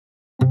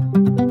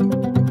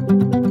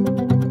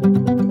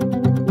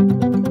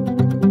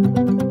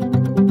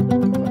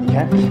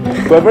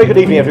Well, very good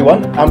evening,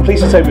 everyone. I'm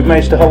pleased to say we've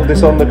managed to hold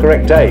this on the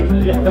correct day.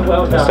 Yeah,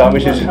 well done. This time,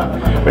 which is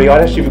really,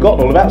 I'd actually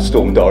forgotten all about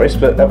Storm Doris,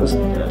 but that was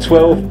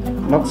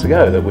 12 months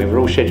ago that we were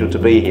all scheduled to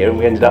be here, and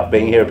we ended up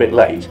being here a bit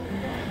late.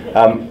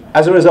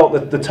 As a result,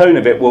 the tone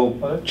of it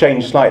will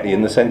change slightly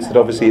in the sense that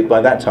obviously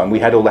by that time we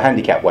had all the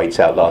handicap weights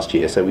out last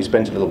year, so we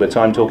spent a little bit of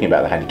time talking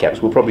about the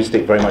handicaps. We'll probably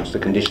stick very much to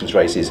conditions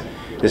races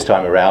this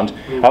time around.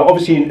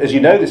 Obviously, as you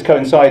know, this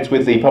coincides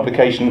with the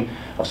publication,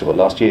 obviously what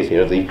last year's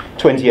here, of the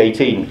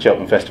 2018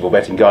 Cheltenham Festival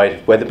Betting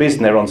Guide, Weatherbys,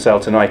 and they're on sale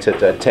tonight at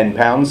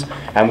 £10.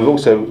 And we've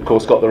also, of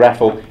course, got the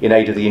raffle in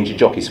aid of the Injured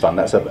Jockeys Fund.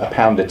 That's a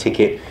 £1 a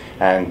ticket,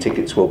 and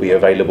tickets will be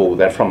available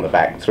there from the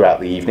back throughout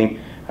the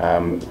evening.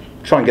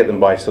 Try and get them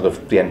by sort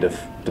of the end of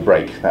the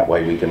break. That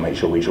way we can make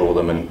sure we draw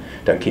them and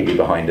don't keep you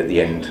behind at the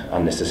end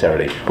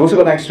unnecessarily. We've also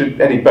got an extra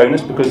added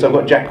bonus because I've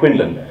got Jack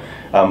Quinlan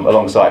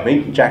alongside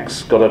me.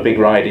 Jack's got a big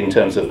ride in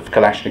terms of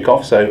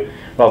Kalashnikov, so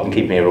rather than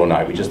keep me here all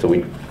night, we just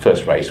thought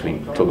first race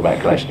we'd talk about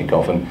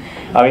Kalashnikov. And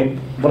I mean,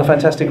 what a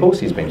fantastic horse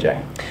he's been,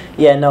 Jack.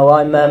 Yeah, no,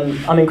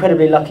 I'm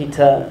incredibly lucky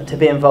to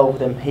be involved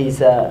with him.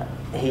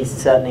 He's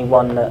certainly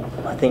one that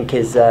I think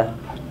is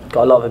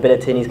got a lot of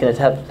ability, and he's going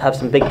to have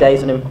some big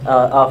days on him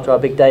after our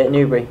big day at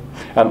Newbury.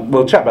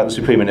 We'll chat about the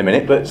Supreme in a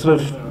minute, but sort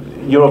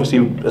of you're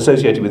obviously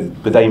associated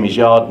with Amy's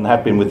yard and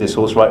have been with this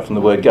horse right from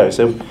the word go.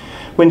 So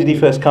when did he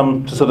first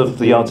come to sort of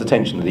the yard's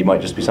attention that he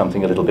might just be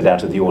something a little bit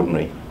out of the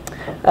ordinary?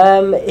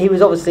 He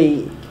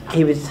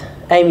was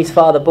Amy's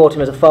father bought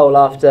him as a foal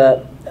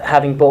after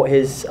having bought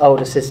his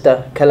older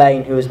sister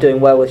Quinlan, who was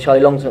doing well with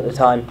Charlie Longton at the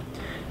time.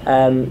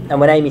 And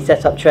when Amy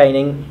set up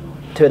training,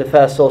 two of the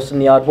first horses in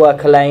the yard were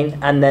Quinlan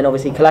and then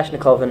obviously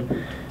Kalashnikov,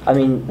 and I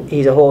mean,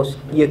 he's a horse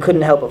you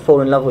couldn't help but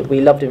fall in love with.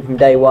 We loved him from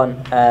day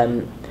one.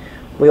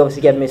 We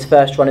obviously gave him his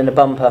first run in the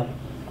bumper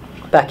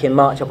back in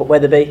March up at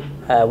Weatherby.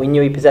 We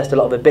knew he possessed a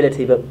lot of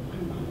ability, but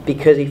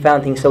because he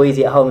found things so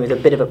easy at home, he was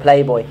a bit of a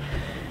playboy.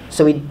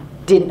 So we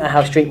didn't know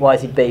how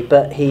streetwise he'd be,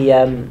 but he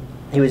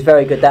was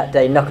very good that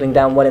day, knuckling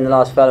down well in the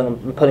last furlong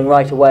and pulling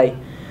right away.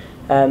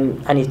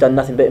 And he's done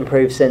nothing but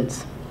improve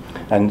since.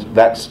 And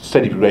that's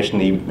steady progression.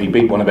 He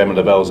beat one of Emma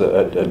Lavell's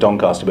at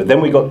Doncaster, but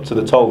then we got to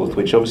the Tolworth,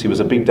 which obviously was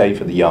a big day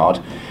for the yard,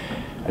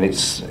 and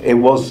it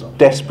was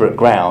desperate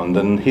ground,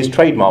 and his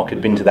trademark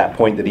had been to that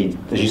point that he,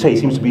 as you say, he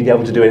seems to be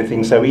able to do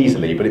anything so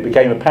easily, but it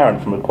became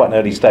apparent from quite an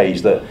early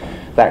stage that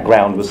that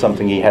ground was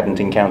something he hadn't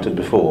encountered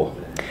before.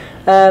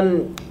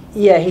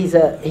 Yeah, he's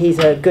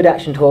a good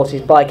action horse.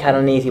 He's by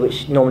Cannon Easy,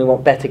 which normally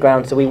want better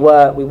ground, so we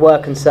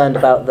were concerned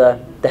about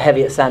the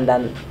heavy at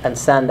Sandown, and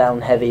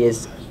Sandown heavy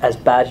is as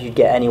bad as you'd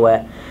get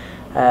anywhere.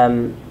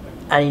 And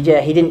he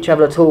didn't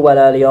travel at all well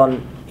early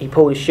on. He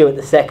pulled his shoe at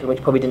the second,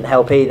 which probably didn't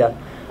help either.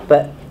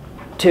 But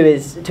to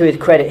his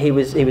credit, he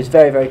was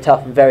very, very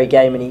tough and very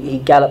game, and he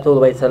galloped all the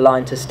way to the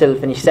line to still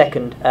finish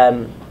second,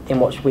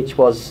 which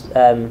was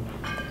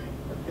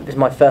it was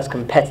my first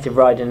competitive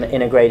ride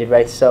in a graded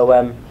race.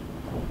 So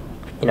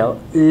you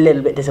know, a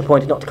little bit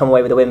disappointed not to come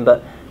away with a win,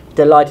 but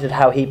delighted at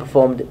how he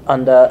performed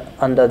under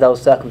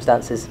those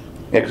circumstances.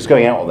 Yeah, because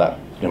going out on that,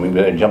 I mean,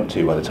 we don't jump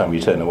to by the time you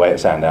turn away at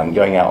Sandown.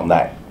 Going out on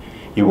that,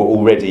 you were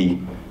already,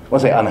 I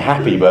won't say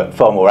unhappy, but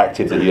far more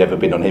active than you'd ever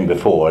been on him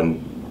before.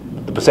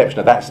 And the perception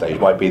at that stage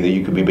might be that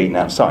you could be beaten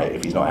outside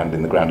if he's not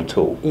handling the ground at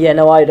all. Yeah,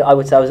 no, I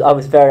would say I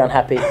was very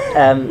unhappy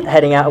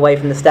heading out away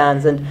from the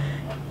stands, and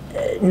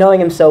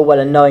knowing him so well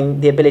and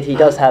knowing the ability he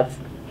does have.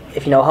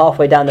 If you know,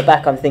 halfway down the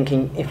back, I'm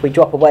thinking if we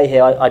drop away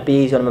here, I'd be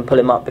easy on him and pull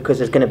him up because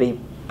there's going to be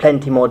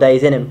plenty more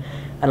days in him.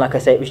 And like I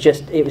say, it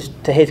was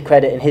to his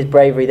credit and his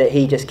bravery that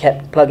he just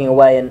kept plugging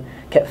away and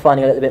kept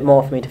finding a little bit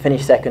more for me to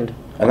finish second.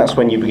 And that's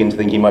when you begin to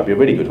think he might be a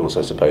really good horse,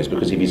 I suppose,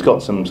 because if he's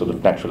got some sort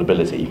of natural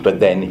ability,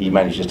 but then he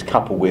manages to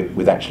couple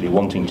with actually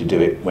wanting to do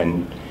it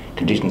when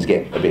conditions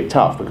get a bit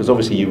tough, because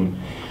obviously you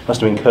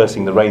must have been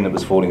cursing the rain that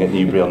was falling at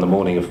Newbury on the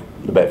morning of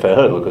the Betfair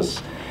Hurdle,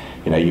 because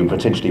you know, you're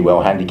potentially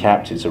well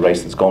handicapped. It's a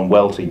race that's gone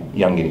well to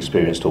young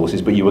inexperienced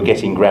horses, but you were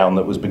getting ground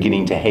that was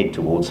beginning to head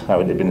towards how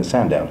it had been at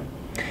Sandown.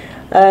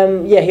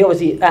 Yeah, he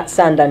obviously, at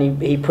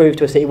Sandown, he proved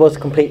to us that he was a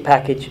complete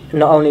package.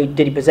 Not only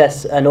did he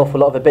possess an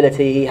awful lot of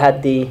ability, he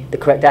had the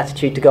correct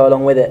attitude to go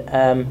along with it.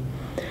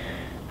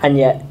 And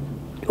yet,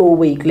 all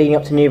week leading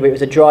up to Newbury, it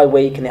was a dry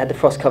week, and they had the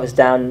frost covers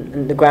down,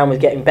 and the ground was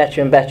getting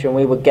better and better, and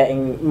we were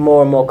getting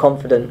more and more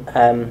confident.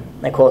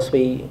 Of course,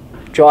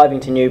 driving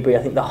to Newbury,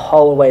 I think the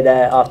whole way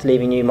there after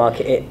leaving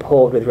Newmarket, it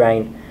poured with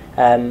rain.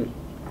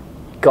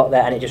 Got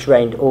there, and it just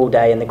rained all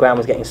day, and the ground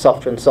was getting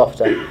softer and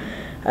softer.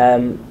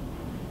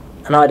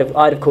 And I'd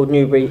have called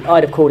Newbury,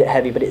 I'd have called it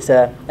heavy, but it's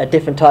a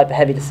different type of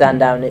heavy to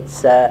Sandown.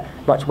 It's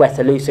much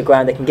wetter, looser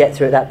ground. They can get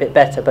through it that bit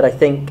better. But I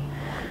think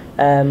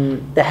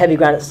the heavy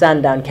ground at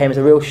Sandown came as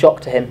a real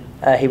shock to him.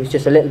 He was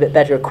just a little bit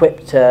better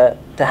equipped to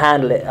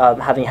handle it,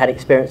 having had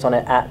experience on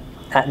it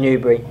at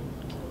Newbury.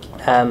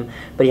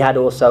 But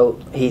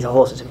he's a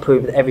horse that's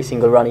improved with every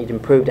single run. He'd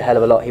improved a hell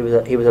of a lot. He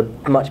was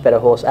a much better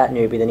horse at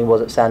Newbury than he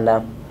was at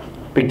Sandown.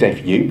 Big day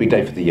for you, big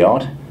day for the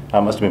yard.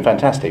 Must have been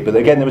fantastic. But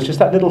again, there was just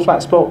that little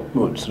flat spot,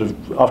 sort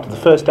of after the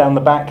first down the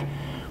back,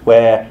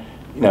 where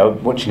you know,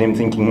 watching him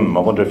thinking, I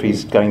wonder if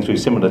he's going through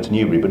similar to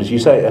Newbury, but as you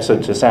say,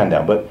 to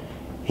Sandown, but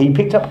he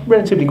picked up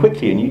relatively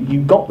quickly, and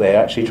you got there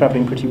actually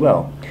travelling pretty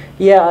well.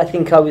 Yeah, I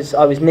think I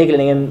was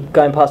niggling him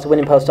going past the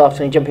winning post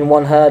after and jumping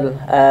one hurdle,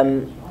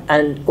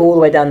 and all the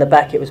way down the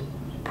back it was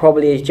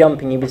probably his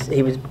jumping. He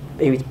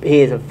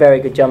is a very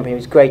good jumper. He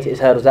was great at his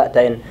hurdles that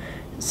day, and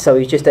so he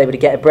was just able to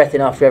get a breath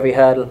in after every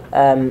hurdle.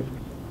 And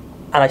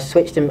I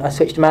switched him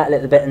out a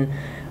little bit, and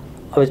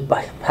I was,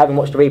 having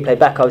watched the replay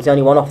back, I was the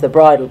only one off the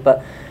bridle,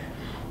 but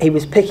he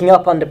was picking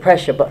up under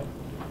pressure, but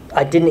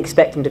I didn't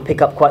expect him to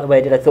pick up quite the way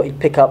he did. I thought he'd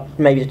pick up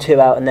maybe the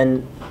 2 out and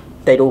then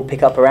they'd all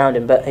pick up around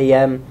him, but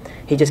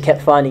he just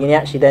kept finding, and he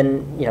actually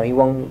then, you know, he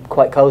won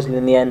quite cosily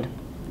in the end.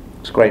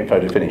 It's a great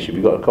photo finish. Have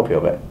you got a copy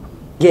of it?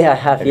 Yeah, I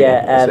have,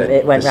 yeah.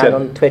 It went round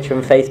on Twitter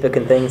and Facebook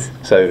and things.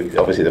 So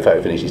obviously the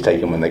photo finish is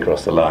taken when they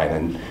cross the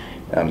line,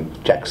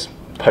 and Jack's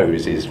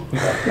pose is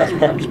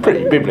it's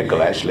pretty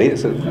biblical actually.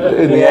 It's in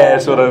the air,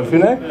 sort of, you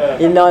know.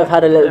 You know, I've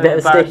had a little bit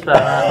of a stick.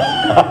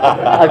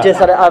 I've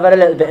had a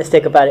little bit of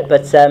stick about it,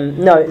 but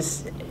no, it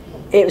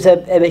was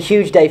a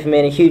huge day for me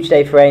and a huge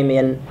day for Amy,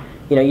 and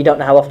you know, you don't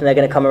know how often they're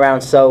going to come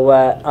around, so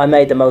I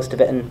made the most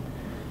of it, and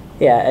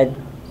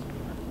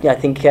I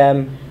think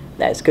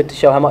it's good to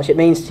show how much it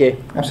means to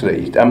you.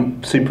 Absolutely.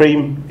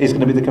 Supreme is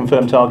going to be the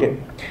confirmed target?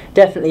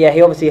 Definitely, yeah.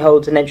 He obviously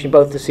holds an entry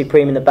both to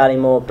Supreme and the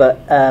Ballymore, but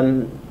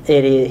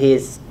he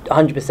is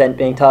 100%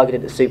 being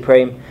targeted at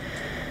Supreme.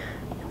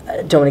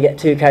 Don't want to get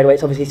too carried away.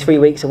 It's obviously 3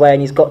 weeks away,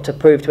 and he's got to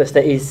prove to us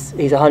that he's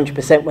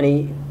 100%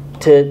 when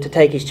to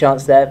take his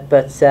chance there.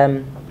 But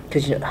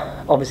because you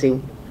know,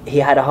 obviously he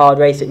had a hard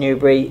race at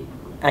Newbury,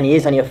 and he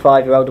is only a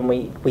 5-year-old, and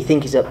we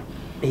think he's going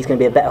to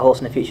be a better horse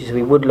in the future, so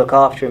we would look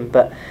after him.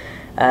 But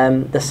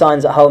the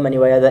signs at home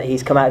anyway are that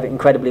he's come out of it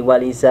incredibly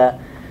well.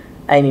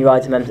 Amy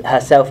rides him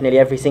herself nearly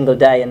every single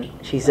day, and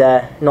she's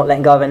not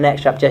letting go of her neck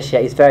strap just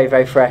yet. He's very,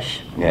 very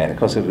fresh. Yeah, and of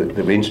course it'll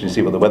be interesting to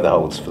see what the weather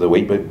holds for the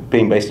week, but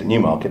being based at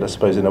Newmarket, I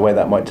suppose in a way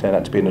that might turn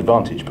out to be an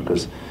advantage,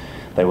 because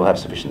they will have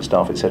sufficient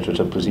staff, etc.,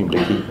 to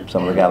presumably keep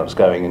some of the gallops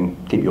going and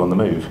keep you on the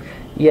move.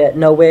 Yeah,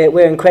 no,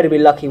 we're incredibly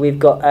lucky. We've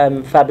got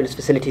fabulous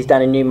facilities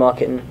down in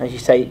Newmarket, and as you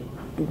say,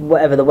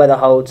 whatever the weather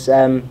holds,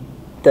 the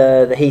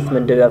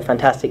Heathmen do a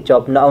fantastic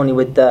job, not only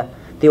with the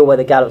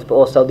all-weather gallops, but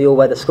also the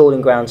all-weather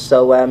schooling grounds.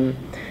 So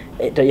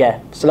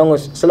so long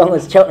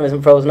as Cheltenham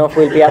isn't frozen off,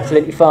 we'll be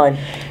absolutely fine.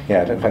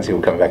 Yeah, I don't fancy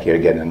we'll come back here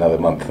again in another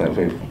month. That'll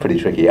be pretty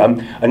tricky.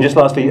 And just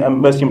lastly,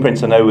 Mercian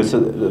Prince, I know, was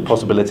a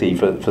possibility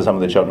for some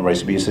of the Cheltenham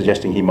races, but you're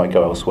suggesting he might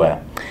go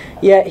elsewhere.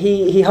 Yeah,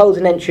 he holds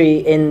an entry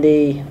in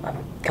the, I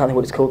can't think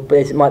what it's called, but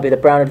it might be the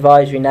Brown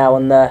Advisory now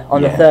on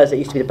the Thursday. It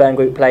used to be the Burn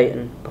Group Plate,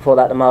 and before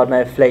that the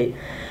Mildmay Fleet.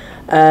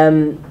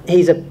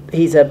 He's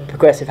a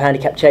progressive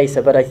handicap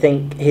chaser, but I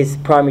think his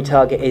primary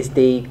target is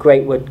the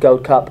Greatwood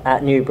Gold Cup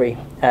at Newbury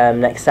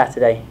next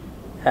Saturday,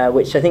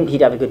 which I think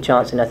he'd have a good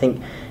chance in. I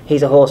think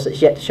he's a horse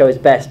that's yet to show his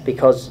best,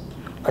 because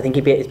I think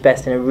he'd be at his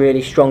best in a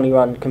really strongly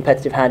run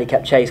competitive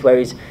handicap chase, where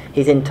he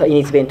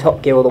needs to be in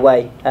top gear all the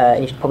way,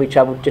 and he's probably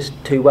travelled just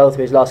too well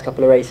through his last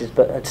couple of races,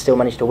 but still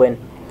managed to win.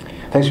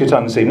 Thanks for your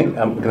time this evening.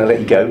 I'm going to let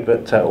you go,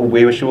 but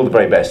we wish you all the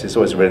very best. It's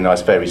always a really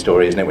nice fairy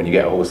story, isn't it, when you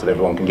get a horse that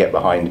everyone can get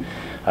behind.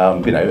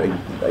 You know,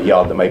 a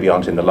yard that maybe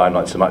aren't in the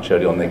limelight so much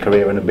early on in their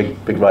career, and a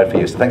big ride for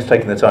you. So thanks for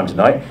taking the time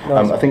tonight.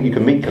 Nice. I think you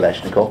can meet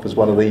Kalashnikov as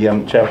one of the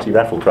charity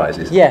raffle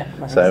prizes. Yeah.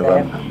 So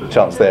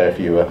chance there if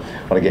you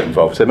want to get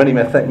involved. So many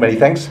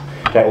thanks.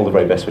 Jack, all the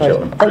very best for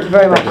Cheltenham. Thank you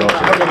very much.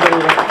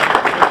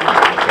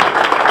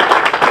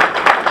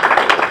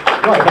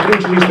 Right, if I can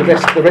introduce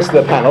the rest of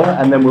the panel,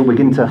 and then we'll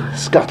begin to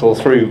scuttle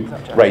through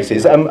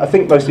races. I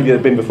think most of you that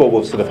have been before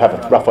will sort of have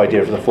a rough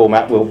idea of the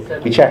format. We'll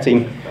be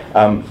chatting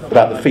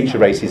about the feature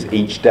races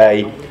each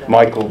day.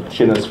 Michael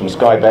Shinners from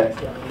Skybet,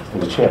 in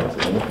the chair,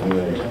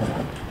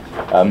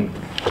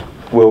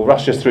 will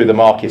rush us through the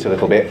market a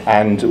little bit,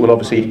 and we'll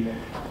obviously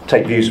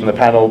take views from the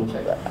panel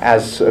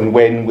as and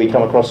when we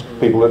come across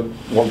people that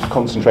want to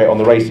concentrate on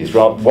the races.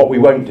 What we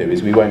won't do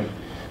is we won't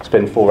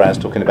spend 4 hours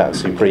talking about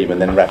Supreme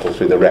and then rattle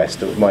through the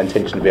rest. It was my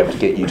intention to be able to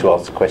get you to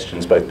ask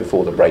questions both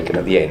before the break and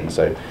at the end.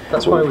 So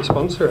that's why we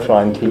sponsor it.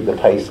 Try and keep the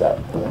pace up.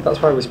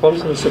 That's why we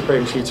sponsor the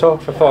Supreme. So you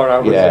talk for 4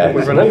 hours. Yeah,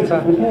 we run out of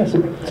time. Yeah, it's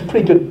a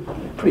pretty good.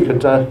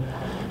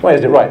 Where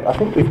is it? Right, I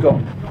think we've got.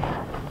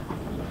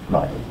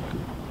 Right,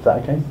 is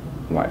that okay?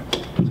 Right.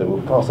 So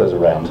we'll pass those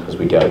around as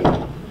we go.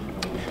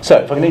 So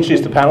if I can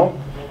introduce the panel,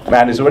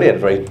 Amanda's already had a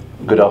very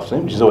good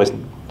afternoon, which is always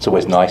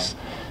nice.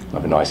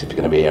 Might be nice if you're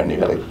going to be here and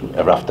you've had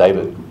a rough day,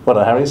 but well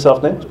done, Harry, this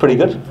afternoon. It's pretty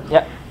good.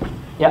 Yeah,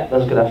 that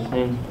was a good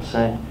afternoon.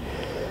 So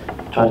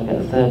tried to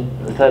get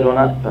the third one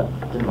up, but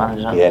didn't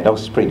manage that. Yeah, Knox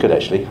is pretty good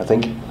actually, I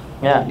think.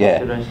 Yeah.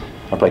 Good race.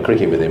 I play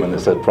cricket with him, and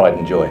it's a pride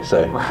and joy.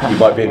 So you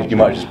might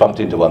have just bumped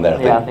into one there.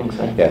 I think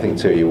so. Yeah, I think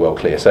 2 of you are well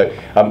clear. So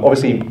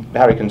obviously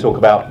Harry can talk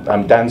about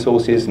Dan's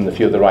horses and the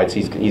few of the rides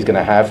he's going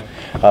to have.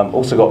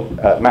 Also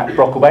got Matt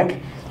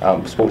Brocklebank.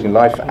 Sporting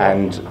Life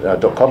and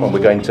 .com, and we're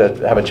going to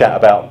have a chat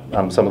about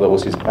some of the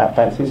horses Matt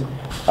fancies.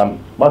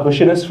 Michael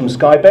Shinners from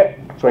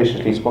Skybet,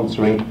 graciously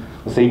sponsoring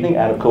this evening,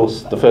 and of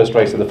course the first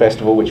race of the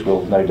festival, which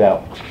will no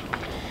doubt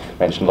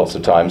mentioned lots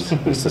of times.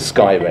 It's the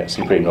Sky Bet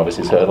Supreme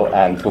Novices Hurdle,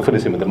 and we'll fill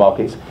us in with the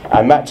markets.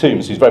 And Matt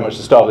Toombs, who's very much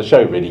the star of the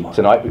show really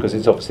tonight, because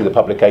it's obviously the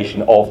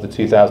publication of the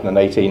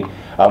 2018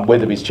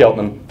 Weatherbys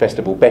Cheltenham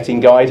Festival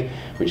Betting Guide,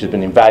 which has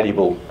been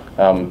invaluable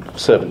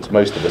servant to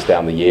most of us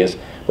down the years.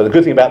 But the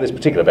good thing about this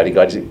particular betting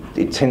guide is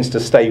it tends to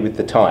stay with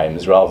the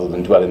times rather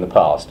than dwell in the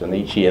past, and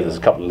each year there's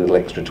a couple of little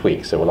extra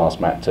tweaks, so we'll ask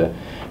Matt to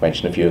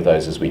mention a few of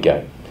those as we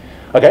go.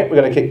 Okay, we're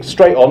going to kick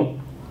straight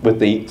on with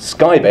the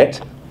Sky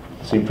Bet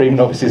Supreme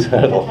Novices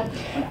Hurdle.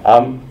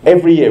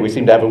 Every year we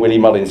seem to have a Willie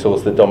Mullins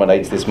horse that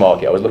dominates this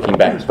market. I was looking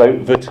back,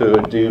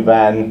 Vautour,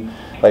 Duvan,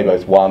 they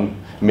both won.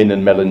 Min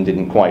and Mellon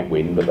didn't quite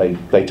win, but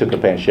they took a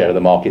fair share of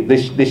the market.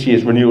 This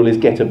year's renewal is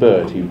Get a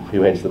Bird,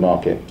 who heads the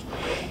market.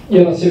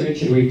 Yeah, that's it,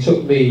 Richard. We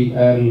took the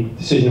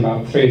decision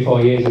about 3 or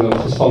 4 years ago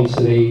to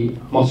sponsor the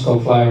Moscow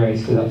Flyer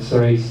race, because that's the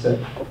race that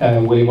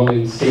Willie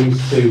Mullins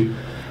seems to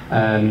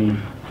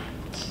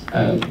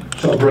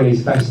sort of bring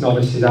his best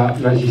novices out.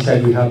 And as you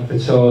said, we had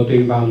Vautour,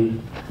 Duvan,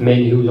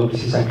 Min, who was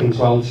obviously second to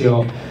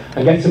Altior.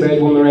 And Get a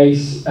Bird won the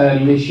race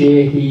this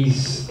year.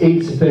 He's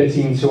into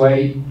 13 to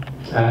 8,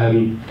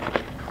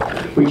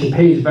 which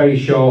appears very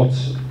short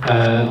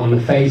on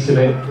the face of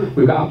it.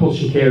 We've got Apple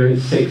Shakira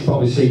at 6, but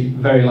obviously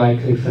very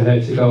likely for her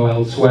to go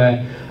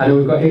elsewhere. And then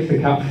we've got If the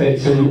Cap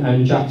Fits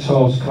and Jack's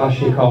horse,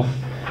 Kalashnikov.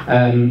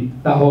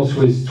 That horse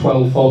was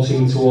 12,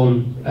 14 to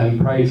 1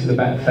 prior to the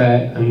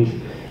Betfair, and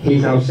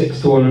he's now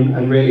 6 to 1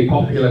 and really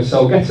popular.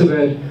 So Get a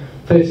Bird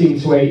 13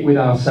 to 8 with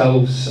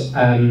ourselves.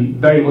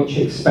 Very much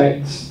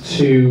expect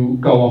to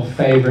go off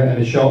favourite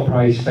and a short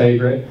price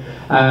favourite.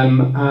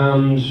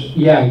 And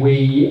yeah,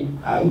 we'll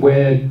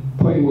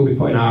be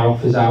putting our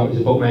offers out as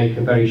a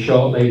bookmaker very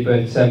shortly,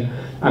 but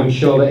I'm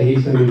sure that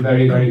he's going to be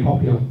very, very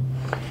popular.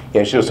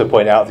 Yeah, I should also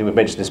point out, I think we've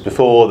mentioned this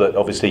before, that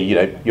obviously, you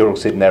know, you're all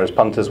sitting there as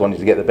punters wanting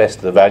to get the best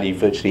of the value.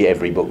 Virtually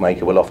every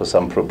bookmaker will offer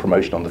some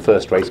promotion on the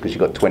first race because you've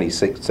got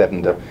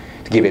 26-7 to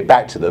give it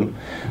back to them.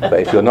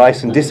 But if you're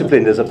nice and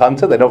disciplined as a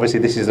punter, then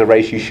obviously this is a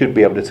race you should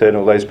be able to turn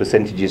all those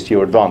percentages to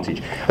your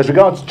advantage. As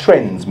regards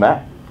trends,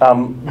 Matt,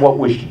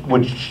 what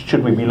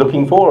should we be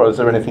looking for, or is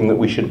there anything that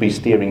we should be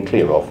steering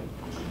clear of?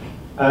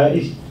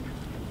 It's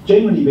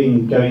generally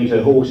been going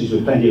to horses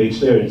with plenty of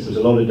experience. There was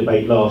a lot of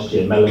debate last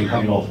year, Mellon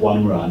coming off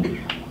 1 run.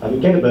 But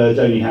Get a Bird's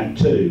only had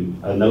 2,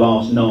 and the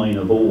last 9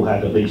 have all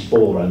had at least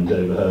 4 runs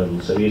over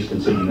hurdles, so he is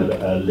conceding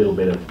a little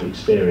bit of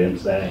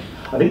experience there.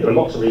 I think there are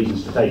lots of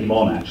reasons to take him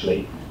on,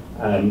 actually.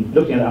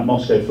 Looking at that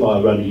Moscow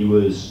Flyer run, he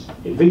was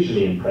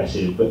visually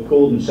impressive, but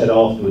Gordon said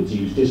afterwards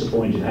he was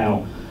disappointed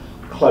how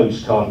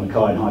close Card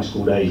Mackay in high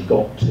school days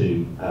got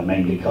to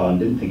Mengli Khan.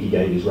 Didn't think he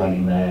gave his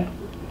running there.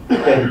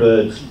 Get a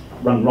Bird's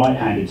run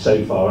right-handed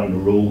so far under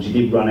rules. He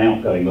did run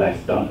out going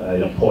left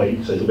at a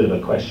point, so there's a bit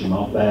of a question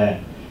mark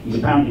there. He's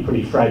apparently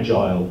pretty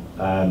fragile.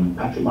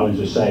 Patrick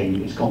Mullins was saying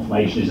his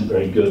conformation isn't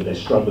very good. They're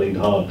struggling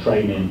hard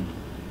training.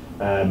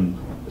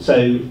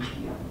 So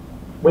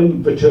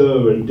when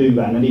Vautour and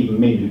Duvan and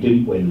even Min, who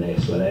didn't win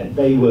this, were there,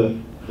 they were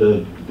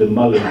the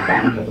Mullins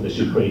banker for the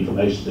Supreme for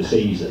most of the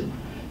season.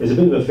 There's a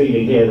bit of a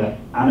feeling here that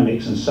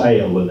Animix and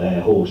Sale were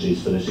their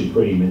horses for the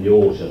Supreme in the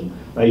autumn.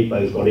 They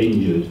both got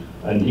injured,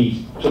 and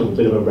he's sort of a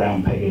bit of a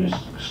round peg in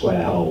a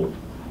square hole.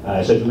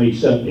 So for me,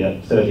 certainly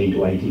at 13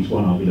 to 8, he's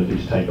one I'll be looking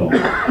to take on.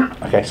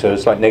 Okay, so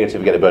it's like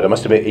negative Get a Bird. I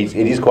must admit, it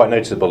is quite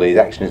noticeable his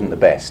action isn't the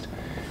best.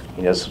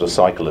 He does sort of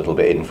cycle a little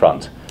bit in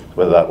front,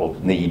 whether that will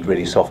need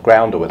really soft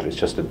ground or whether it's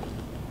just a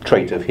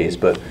trait of his,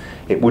 but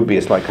it would be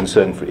a slight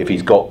concern if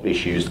he's got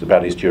issues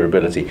about his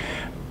durability.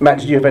 Matt,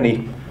 did you have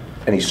any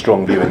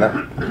strong view in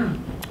that?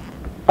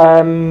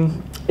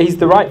 He's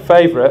the right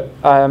favourite.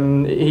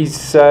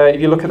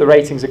 If you look at the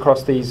ratings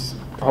across these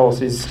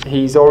horses,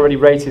 he's already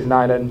rated in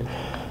Ireland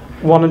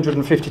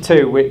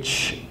 152,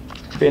 which,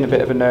 being a bit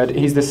of a nerd,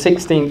 he's the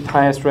 16th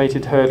highest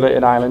rated hurdler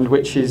in Ireland,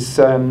 which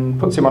is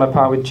puts him on a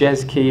par with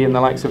Jez Key and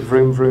the likes of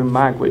Vroom Vroom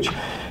Mag, which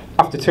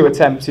after 2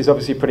 attempts is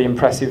obviously pretty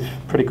impressive,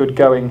 pretty good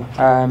going.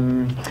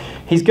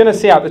 He's going to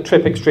see out the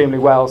trip extremely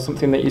well,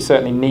 something that you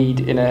certainly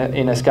need in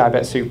a Sky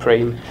Bet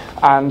Supreme,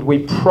 and we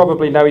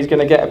probably know he's going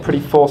to get a pretty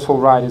forceful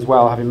ride as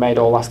well, having made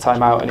all last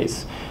time out, and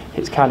it's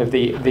kind of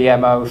the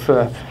MO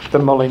for the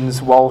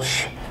Mullins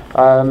Walsh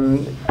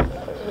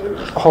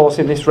horse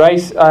in this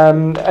race,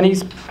 and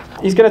he's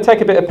going to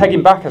take a bit of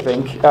pegging back, I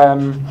think.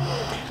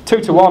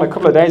 2 to 1 a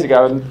couple of days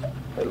ago, and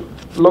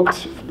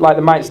looked like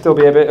there might still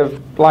be a bit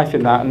of life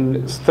in that,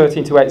 and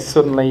 13 to 8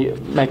 suddenly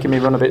making me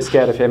run a bit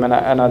scared of him, and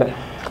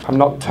I'm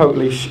not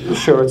totally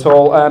sure at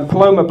all.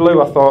 Paloma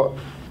Blue, I thought,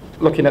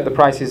 looking at the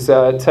prices,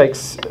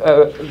 takes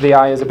the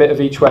eye as a bit of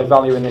each way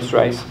value in this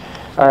race.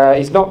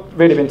 He's not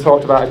really been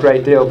talked about a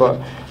great deal, but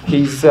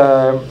he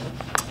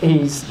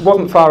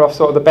wasn't far off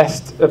sort of the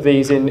best of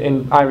these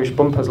in Irish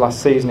bumpers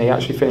last season. He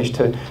actually finished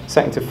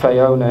second to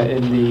Fiona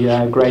in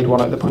the Grade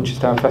 1 at the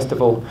Punchestown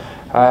Festival.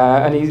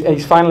 And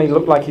he's finally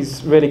looked like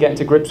he's really getting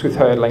to grips with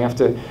hurdling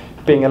after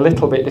being a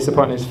little bit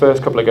disappointed in his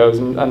first couple of goes.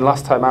 And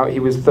last time out he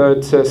was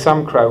 3rd to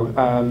Sam Crow.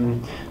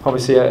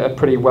 Obviously a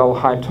pretty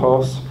well-hyped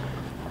horse.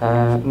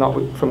 Not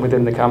from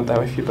within the camp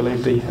though, if you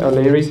believe the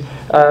O'Learys.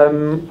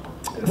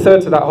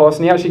 third to that horse,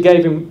 and he actually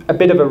gave him a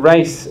bit of a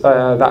race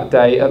that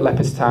day at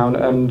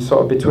Leopardstown, and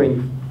sort of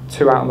between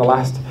 2 out on the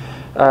last,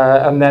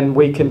 and then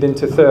weakened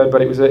into third.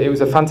 But it was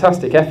a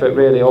fantastic effort,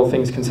 really, all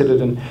things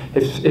considered. And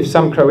if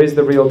Sam Crow is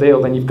the real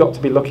deal, then you've got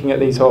to be looking at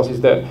these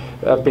horses that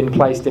have been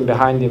placed in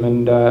behind him.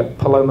 And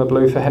Paloma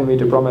Blue for Henry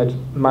de Bromhead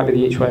might be the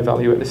each-way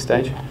value at this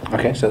stage.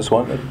 Okay, so that's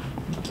one.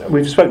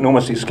 We've spoken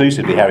almost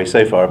exclusively, Harry,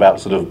 so far about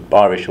sort of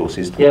Irish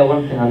horses. Yeah,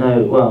 one thing I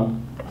know, well,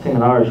 I think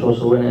an Irish horse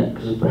will win it,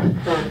 because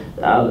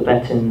out of the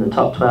bet in the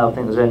top 12, I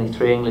think there's only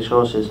 3 English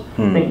horses.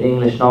 I think the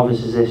English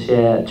novices this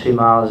year at 2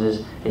 miles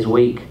is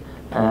weak.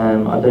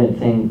 I don't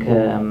think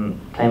Claim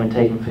and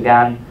Taking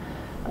Fagan,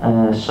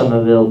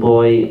 Somerville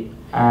Boy,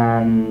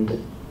 and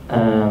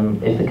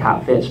if the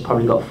cat fits,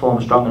 probably got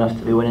form strong enough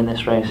to be winning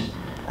this race.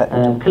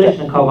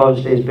 Kalishnikov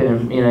obviously has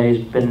been,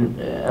 he's been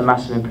a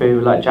massive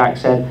improver, like Jack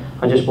said.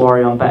 I just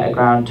worry on better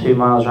ground, 2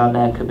 miles around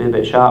there could be a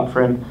bit sharp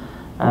for him.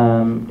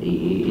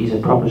 He's a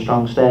proper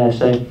strong stayer,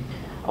 so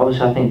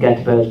obviously I think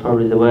Getterbird's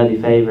probably the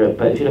worthy favourite,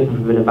 but if you're looking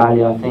for a bit of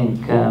value, I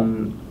think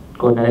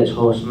Gordon Elliott's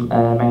horse,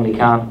 Mengley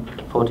Khan,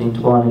 14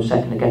 to 1, who was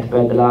second to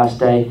Getterbird the last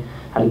day,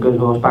 had a good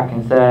horse back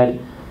in third,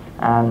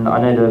 and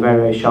I know they were very,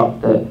 very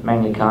shocked that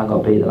Mengley Khan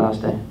got beat the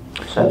last day.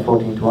 So at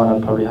 14 to 1,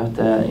 I'd probably have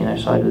to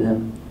side with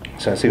him.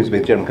 So it seems to be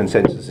the general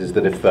consensus is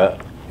that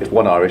if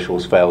one Irish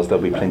horse fails,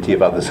 there'll be plenty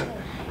of others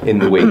in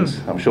the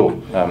wings. I'm sure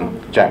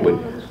Jack would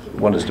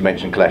want us to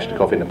mention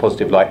Kalashnikov in a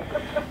positive light.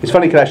 It's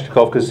funny,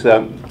 Kalashnikov, because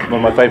one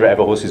of my favourite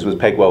ever horses was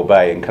Pegwell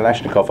Bay, and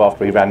Kalashnikov,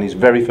 after he ran his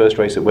very first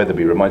race at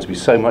Weatherby, reminds me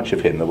so much of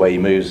him, the way he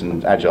moves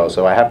and agile,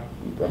 so I have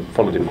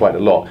followed him quite a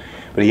lot.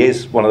 But he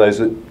is one of those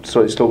that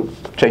sort of still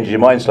changes your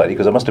mind slightly,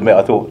 because I must admit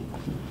I thought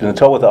in the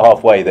Tolworth at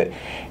halfway that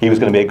he was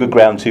going to be a good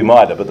ground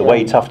 2-miler, but the way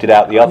he toughed it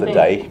out the other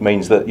day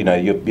means that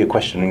you're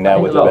questioning now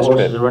whether the best fit. A lot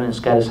of horses are running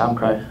scared of Sam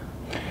Crow,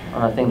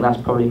 and I think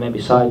that's probably maybe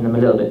siding them a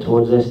little bit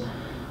towards this.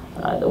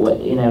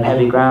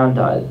 Heavy ground,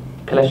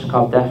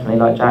 Kalashnikov definitely,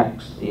 like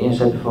Jack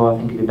said before, I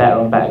think he'd be better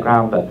on better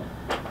ground, but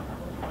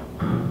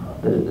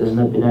there's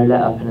no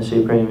let up in the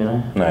Supreme,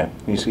 No,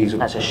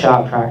 that's a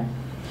sharp track.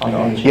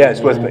 Yeah,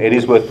 it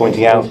is worth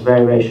pointing out. It's a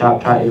very, very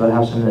sharp track. You've got to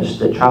have something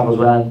that travels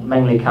well.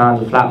 Mengley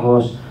Khan's a flat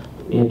horse.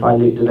 By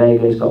Luke de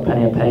Vega, he's got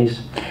plenty of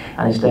pace,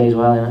 and he stays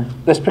well,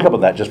 Let's pick up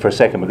on that just for a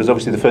second, because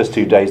obviously the first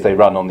 2 days they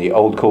run on the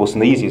old course,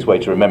 and the easiest way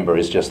to remember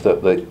is just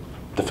that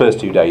the first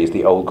 2 days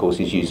the old course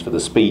is used for the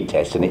speed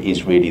test, and it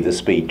is really the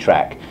speed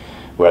track,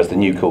 whereas the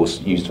new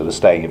course used for the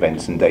staying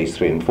events in days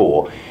 3 and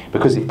 4,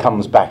 because it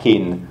comes back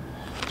in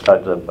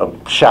at a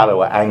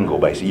shallower angle.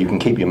 Basically, you can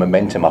keep your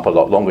momentum up a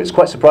lot longer. It's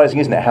quite surprising,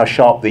 isn't it, how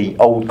sharp the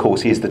old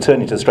course is, the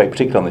turn into the straight,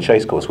 particularly on the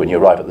chase course when you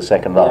arrive at the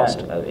second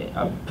last.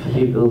 For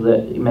people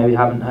that maybe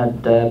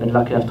haven't been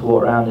lucky enough to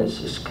walk around,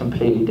 it's a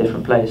completely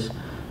different place.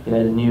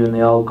 The new and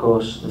the old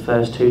course, the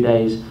first 2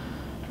 days,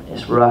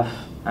 it's rough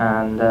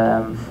and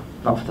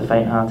not for the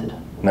faint-hearted.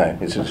 No,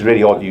 it's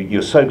really odd.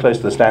 You're so close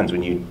to the stands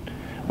when you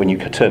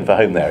turn for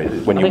home there,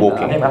 when you're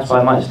walking. I think that's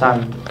why it might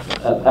stand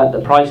at the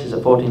prices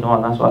at 14 to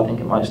 1. That's why I think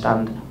it might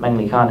stand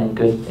Mengley Khan in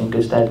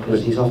good stead,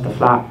 because he's off the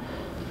flat.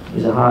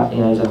 He's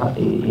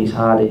he's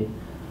hardy.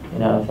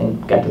 I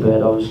think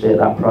Getterbird obviously at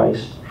that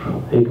price.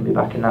 Who can be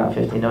backing that at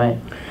 15 to 8?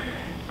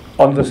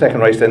 On to the second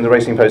race then, the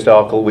Racing Post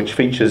Arkle, which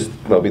features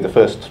be the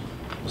first.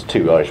 There's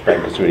 2 Irish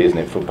bankers really, isn't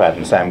it? Footpad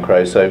and Sam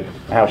Crow. So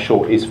how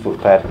short is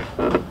Footpad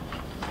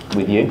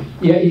with you?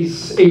 Yeah,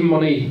 he's even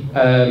money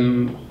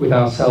with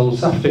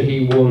ourselves. After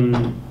he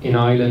won in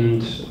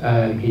Ireland,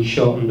 he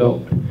shortened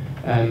up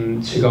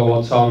to go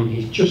odds on.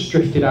 He's just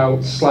drifted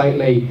out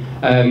slightly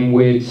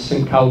with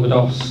St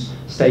Calvados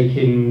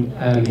staking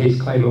his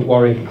claim at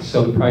Warwick,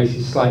 so the price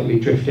is slightly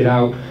drifted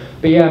out.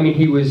 But yeah, I mean,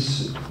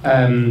 he's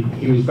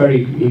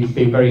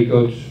been very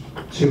good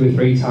 2 or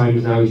 3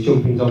 times now. His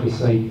jumping's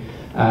obviously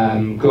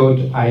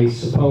good. I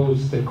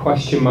suppose the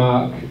question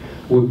mark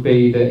would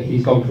be that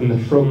he's gone from the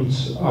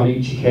front on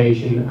each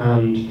occasion,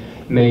 and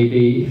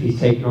maybe if he's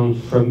taken on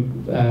for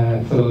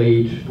the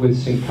lead with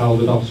St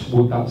Calvados,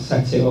 would that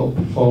set it up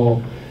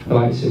for the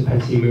likes of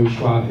Petit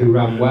Mouchoir, who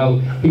ran well?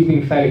 He's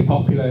been fairly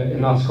popular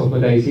in the last couple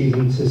of days. He's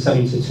into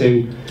 7 to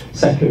 2,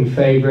 second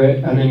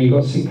favourite, and then you've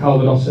got St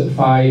Calvados at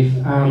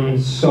 5,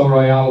 and So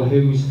Royale,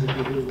 who's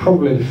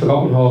probably the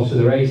forgotten horse of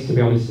the race, to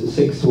be honest, at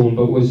 6 to 1,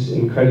 but was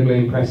incredibly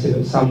impressive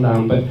at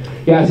Sandown. But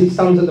yeah, as it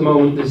stands at the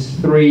moment, there's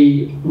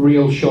 3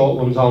 real short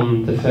ones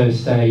on the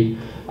first day.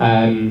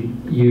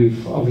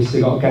 You've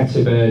obviously got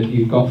Getterbird,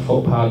 you've got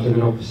Footpad, and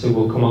then obviously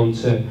we'll come on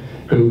to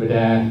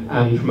Gouverdare.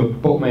 And from a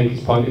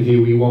bookmaker's point of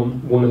view, we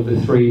want one of the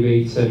 3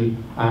 beaten.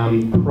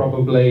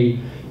 Probably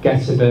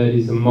Getterbird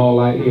is the more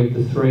likely of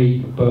the 3,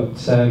 but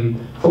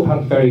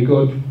Footpad's very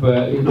good,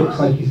 but it looks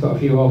like he's got a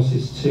few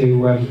horses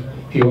to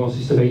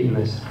beat in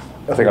this.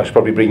 I think I should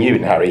probably bring you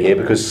in, Harry, here,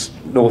 because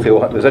North Hill,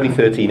 there's only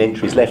 13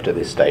 entries left at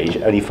this stage,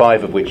 only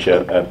 5 of which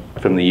are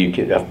from the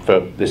UK, for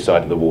this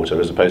side of the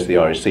water, as opposed to the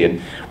Irish Sea, and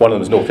one of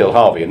them is North Hill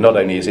Harvey, and not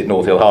only is it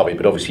North Hill Harvey,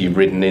 but obviously you've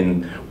ridden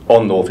in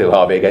on North Hill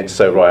Harvey against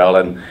So Royale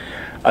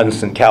and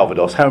St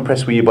Calvados. How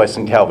impressed were you by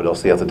St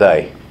Calvados the other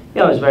day?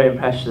 Yeah, I was very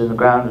impressed with the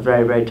ground,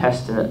 very, very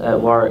testing at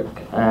Warwick,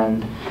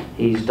 and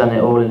he's done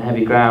it all in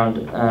heavy ground,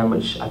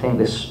 which I think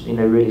this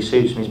really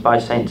suits him. He's by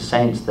Saints to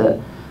Saints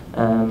that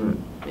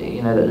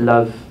that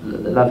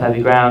love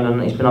heavy ground,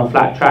 and he's been on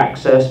flat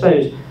tracks. So I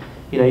suppose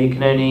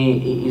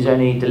he's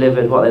only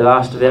delivered what they've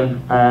asked of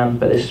him,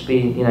 but this has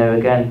been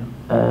again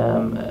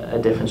a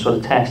different sort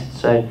of test.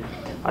 So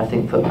I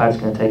think Footpad's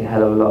going to take a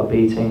hell of a lot of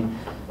beating.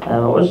 I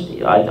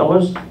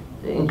was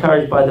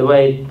encouraged by the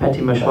way Petit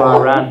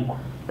Mouchoir ran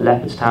the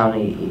Leopardstown.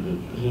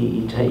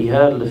 He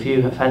hurdled a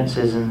few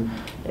fences, and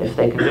if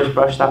they can just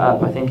brush that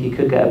up, I think he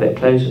could get a bit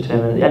closer to him.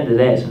 And at the end of the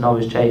day, it's a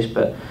novice chase,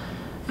 but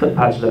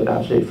Footpad's looked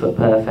absolutely foot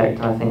perfect,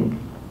 and I think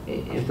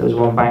if there was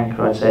one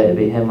banker, I'd say it'd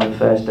be him on the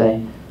first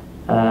day.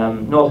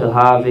 North Hill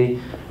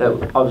Harvey,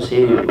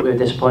 obviously we were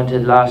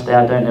disappointed last day.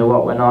 I don't know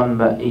what went on,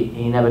 but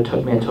he never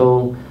took me at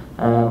all.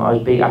 I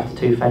was beat after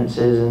 2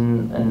 fences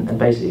and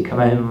basically come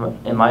home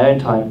in my own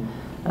time.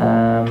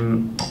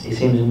 He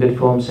seems in good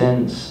form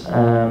since.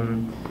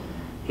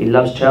 He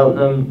loves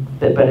Cheltenham,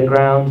 bit better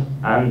ground,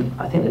 and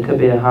I think there could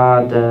be a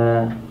hard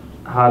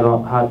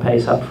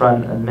pace up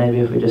front, and maybe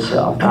if we just sit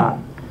off that,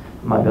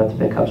 we might be able to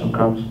pick up some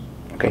crumbs.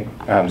 Okay,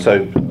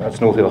 so that's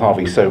North Hill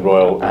Harvey, So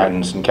Royal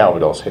and St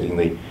Calvados hitting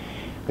the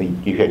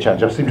UK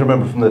Challenge. I seem to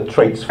remember from the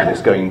traits for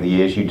this going the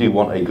years, you do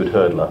want a good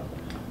hurdler.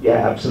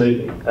 Yeah,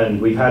 absolutely.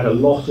 And we've had a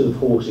lot of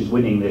horses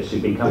winning this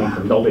who've been coming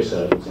from novice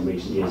hurdles in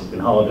recent years. It's been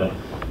harder.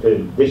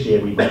 This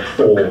year we've got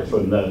 4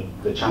 from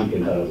the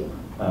champion hurdle,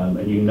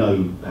 and you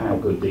know how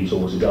good these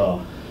horses are.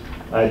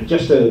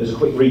 Just as a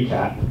quick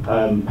recap,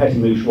 Petit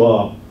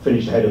Mouchoir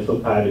finished ahead of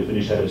Footpad, who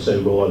finished ahead of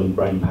So Royal, and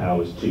Brain Power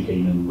was 2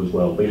 keen and was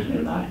well beaten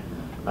in that.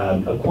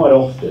 Quite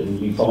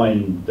often you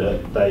find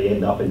that they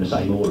end up in the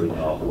same order in the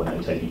Arkle when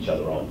they take each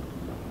other on.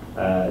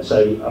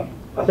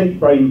 I think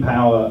Brain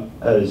Power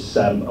has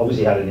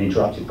obviously had an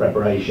interrupted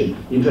preparation.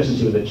 Interesting to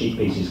see whether the cheek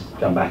pieces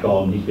come back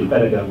on. He's been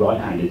better going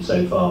right-handed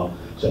so far,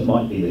 so it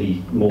might be that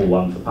he's more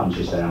one for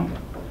punches down.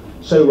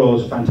 So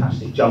Royal's a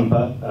fantastic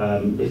jumper.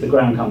 If the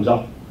ground comes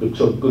up, the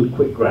sort of good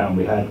quick ground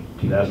we had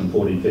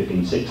 2014,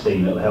 15,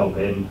 16, that'll help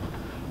him.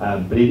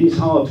 But it is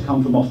hard to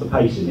come from off the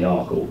pace in the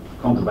Arkle.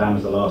 Contraband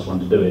was the last one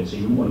to do it, so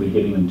you wouldn't want to be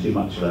giving them too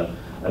much of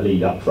a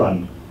lead up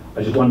front.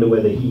 I just wonder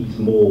whether he's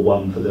more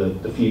one for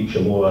the future,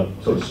 more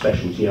a sort of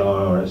specialty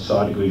or a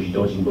side of Grugy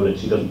dodging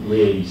bullets who doesn't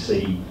really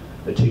see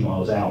the 2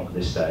 miles out at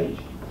this stage.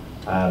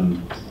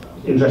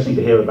 Interesting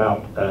to hear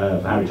about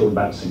Harry talking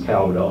about St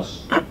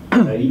Calvados.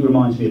 He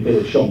reminds me a bit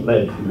of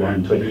Champlain, who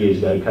won 20 years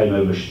ago, came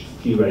over a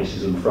few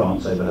races in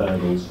France over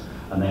hurdles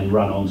and then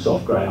run on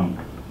soft ground.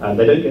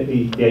 They don't get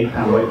the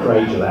 £8 weight for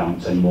age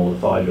allowance anymore, the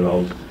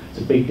 5-year-olds.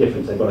 It's a big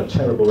difference. They've got a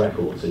terrible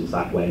record since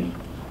that went.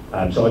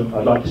 So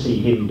I'd like to see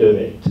him do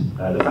it.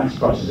 The fancy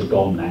prices are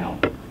gone now,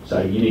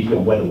 so you need to be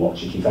on weather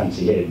watch if you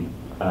fancy him.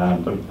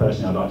 But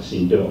personally, I'd like to see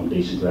him do it on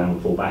decent ground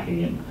before backing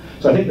him.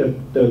 So I think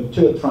the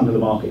 2 at the front of the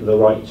market are the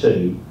right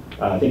 2.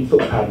 I think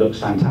Footpad looks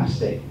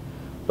fantastic,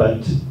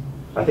 but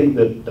I think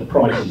that the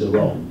prices are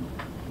wrong.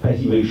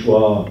 Petit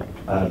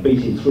Mouchoir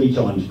beat him 3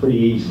 times pretty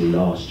easily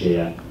last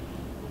year,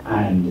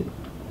 and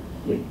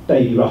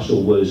Davy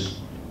Russell was,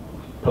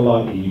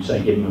 politely you'd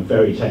say, give him a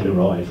very tender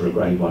ride for a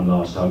grade 1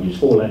 last time. He was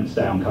 4 lengths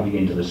down coming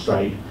into the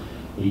straight.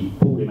 He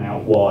pulled him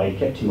out wide,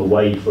 kept him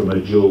away from a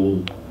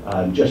duel,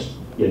 just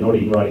not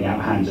even riding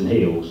out hands and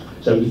heels.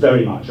 So it was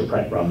very much a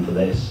prep run for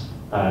this.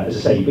 As I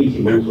say, he beat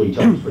him all 3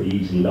 times pretty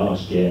easily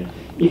last year.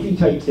 If he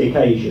takes the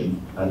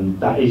occasion, and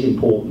that is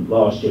important,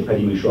 last year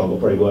Petit Mouchoir got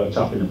very worked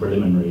up in the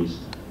preliminaries.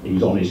 He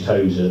was on his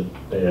toes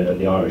at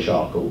the Irish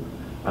Arkle.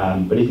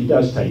 But if he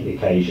does take the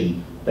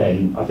occasion,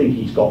 then I think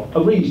he's got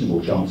a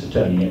reasonable chance of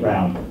turning it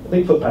round. I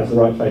think Footpad's the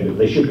right favourite, but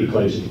they should be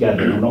closer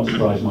together, and I'm not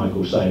surprised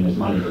Michael's saying there's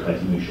money for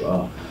Petit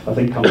Mouchoir. I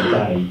think come the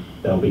day,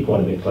 they'll be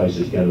quite a bit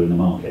closer together in the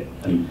market.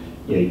 And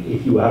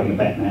if you were having a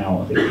bet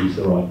now, I think he's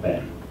the right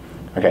bet.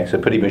 Okay, so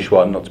Petit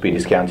Mouchoir not to be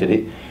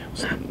discounted.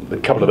 A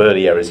couple of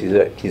early errors,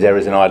 his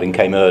errors in Ireland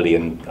came early,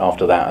 and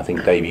after that I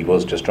think Davey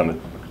was just trying to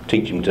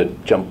teach him to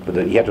jump, but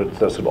he had a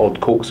sort of odd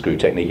corkscrew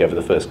technique over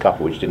the first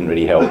couple, which didn't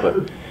really help,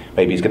 but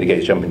maybe he's going to get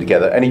his jumping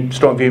together. Any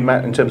strong view,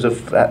 Matt, in terms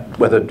of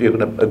whether you're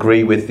going to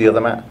agree with the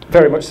other Matt?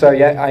 Very much so,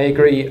 yeah. I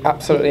agree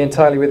absolutely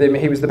entirely with him.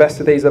 He was the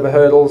best of these other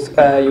hurdles.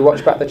 You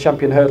watch back the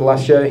champion hurdle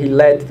last year, he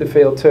led the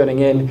field turning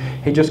in.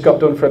 He just got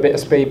done for a bit of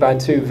speed by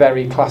 2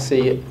 very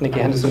classy Nicky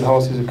Henderson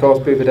horses, of course,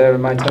 Bouvier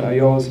and My Turn or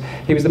Yours.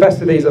 He was the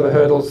best of these other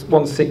hurdles,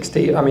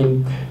 160. I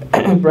mean,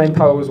 Brain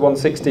Power was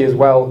 160 as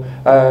well,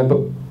 but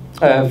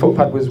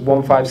Footpad was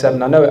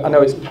 157. I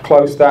know it's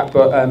close that,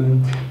 but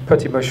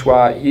Petit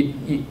Mouchoir,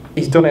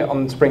 he's done it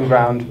on spring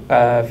ground.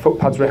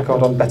 Footpad's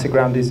record on better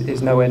ground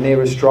is nowhere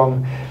near as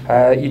strong.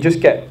 You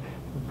just get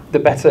the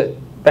better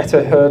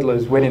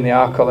hurdlers winning the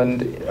Arkle,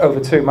 and over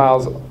 2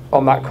 miles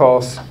on that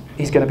course,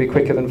 he's going to be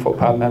quicker than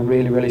Footpad, and I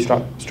really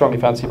strongly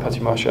fancy Petit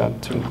Mouchoir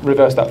to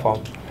reverse that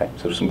form. Okay,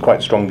 so some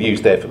quite strong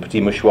views there for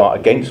Petit Mouchoir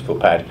against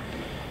Footpad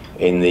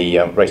in the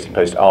Racing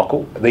Post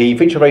Arkle. The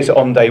feature race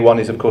on day 1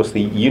 is of course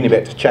the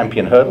Unibet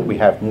Champion Hurdle. We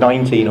have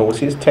 19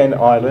 horses, 10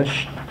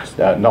 Irish,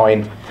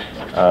 9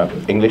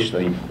 English.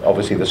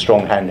 Obviously the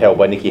strong hand held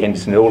by Nicky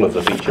Henderson in all of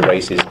the feature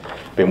races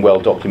been well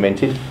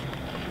documented.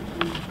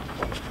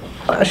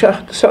 Actually,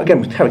 I'll start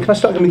again with Harry. Can I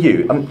start again with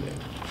you?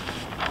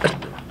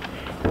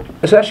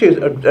 It's actually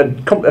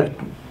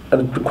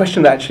a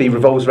question that actually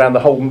revolves around the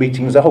whole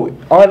meeting as a whole.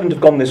 Ireland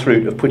have gone this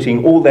route of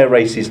putting all their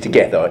races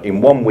together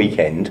in one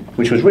weekend,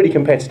 which was really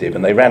competitive,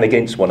 and they ran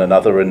against one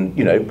another, and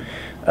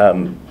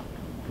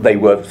they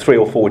were 3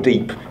 or 4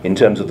 deep in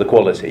terms of the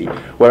quality.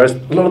 Whereas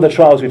a lot of the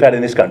trials we've had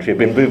in this country have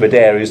been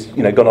Bouvardere, who's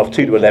gone off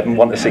 2 to 11,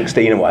 1 to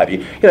 16, and what have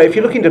you. If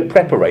you're looking to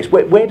prep a race,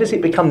 where does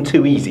it become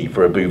too easy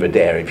for a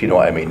Bouvardere, if you know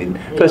what I mean?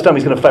 First time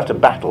he's going to have to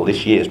battle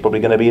this year is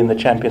probably going to be in the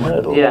Champion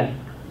Hurdle. Yeah,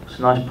 it's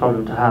a nice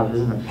problem to have,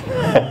 isn't it?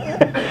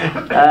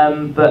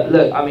 But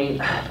look, I mean,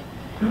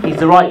 he's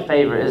the right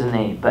favourite, isn't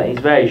he? But he's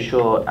very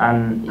short,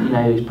 and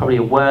he's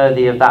probably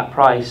worthy of that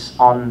price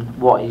on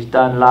what he's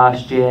done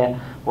last year.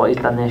 What he's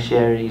done this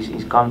year,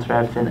 he's gone through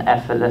everything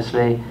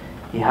effortlessly.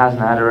 He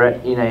hasn't had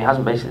he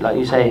hasn't basically, like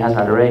you say, he hasn't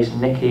had a race.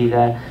 And Nicky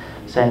there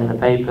saying in the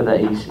paper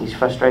that he's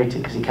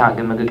frustrated because he can't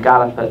give him a good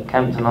gallop at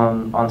Kempton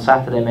on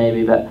Saturday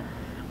maybe. But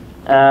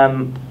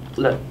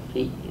look,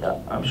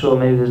 I'm sure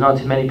maybe there's not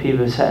too many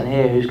people sitting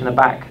here who's going to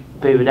back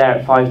Bouvardere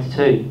at 5 to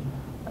 2,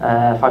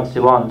 5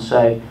 to 1.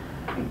 So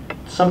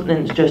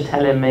something's just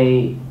telling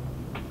me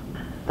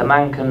the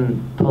man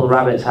can pull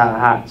rabbits out of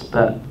hats,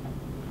 but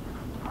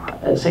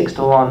at 6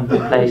 to 1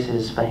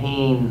 places for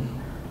Heen,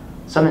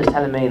 something's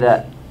telling me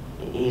that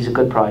he's a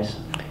good price.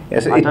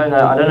 Yes, I don't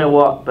know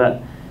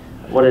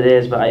what it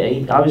is, but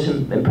I was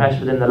impressed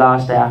with him the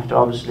last day after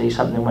obviously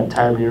something went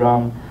terribly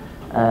wrong.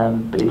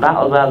 But he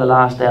battled well the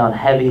last day on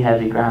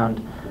heavy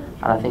ground,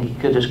 and I think he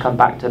could just come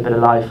back to a bit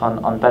of life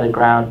on better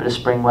ground, bit of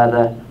spring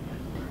weather.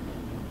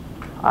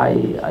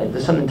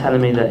 There's something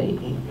telling me that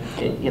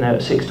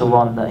at 6 to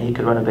 1 that he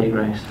could run a big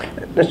race.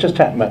 Let's just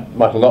chat,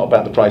 Michael, not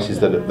about the prices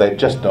that they're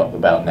just not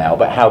about now,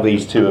 but how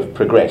these two have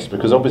progressed,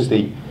 because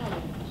obviously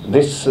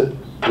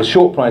the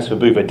short price for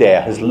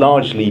Bouvardere has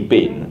largely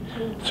been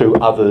through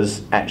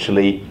others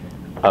actually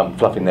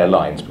fluffing their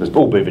lines, because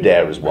all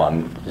Bouvardere has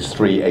won is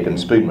 3 egg and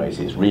spoon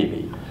races,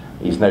 really.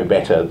 He's no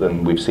better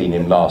than we've seen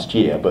him last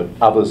year, but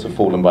others have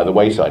fallen by the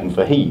wayside, and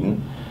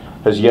Faheen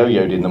has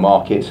yo-yoed in the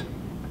market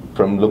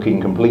from looking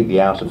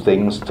completely out of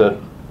things to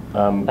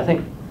I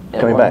think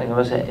coming back. Thing I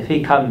was say, if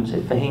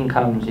Faheen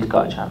comes, he's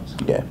got a chance.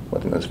 Yeah, I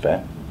think that's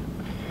fair.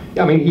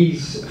 I mean,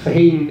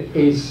 Faheen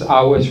is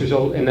our worst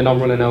result in the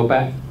non-runner no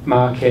bet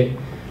market.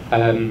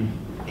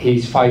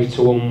 He's 5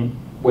 to 1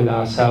 with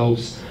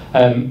ourselves.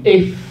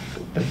 If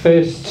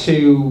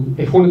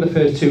one of the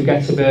first two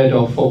Get a Bird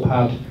or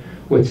Footpad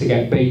were to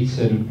get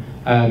beaten,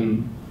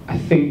 I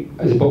think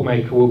as a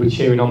bookmaker we'll be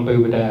cheering on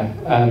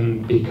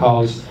Bouvardere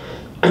because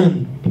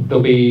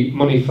there'll be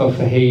money for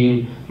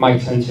Faheen. My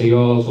 10 to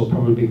yours will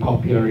probably be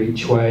popular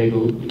each way.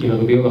 There'll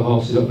be other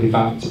horses that'll be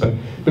backed, but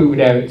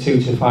Bouvardere at 2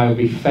 to 5 will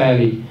be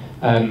fairly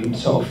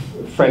sort of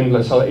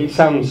friendless. So it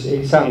sounds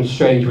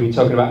strange when you're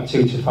talking about a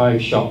 2 to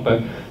 5 shot,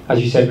 but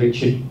as you said,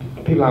 Richard,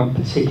 people aren't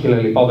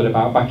particularly bothered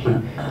about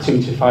backing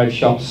 2 to 5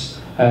 shots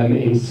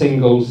in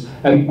singles.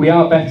 We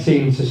are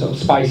betting to sort of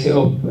spice it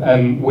up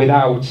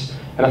without.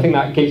 And I think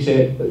that gives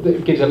a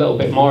little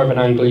bit more of an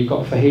angle. You've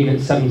got Faheen at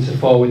 7 to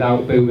 4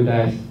 without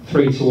Bouvardere,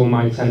 3 to 1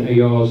 my 10 to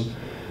yours,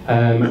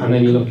 and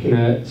then you're looking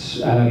at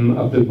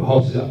of the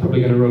horses that are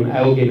probably going to run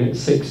Elgin at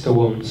 6 to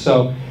 1.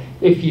 So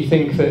if you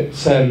think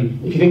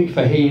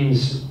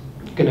Faheen's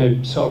going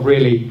to sort of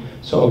really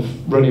sort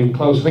of run him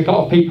close, I think a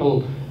lot of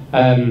people.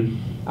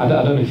 I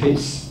don't know if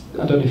it's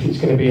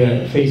going to be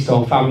a feast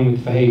or famine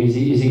with Faheen. Is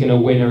he going to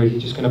win, or is he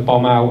just going to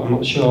bomb out? I'm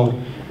not sure.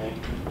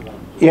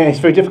 Yeah, it's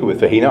very difficult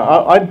with Faheen.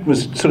 I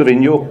was sort of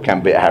in your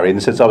camp bit, Harry, in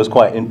the sense I was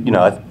quite,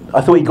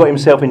 I thought he got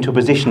himself into a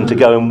position to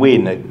go and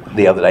win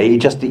the other day. He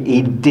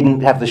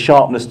didn't have the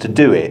sharpness to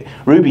do it.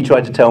 Ruby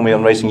tried to tell me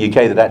on Racing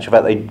UK that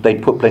actually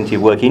they'd put plenty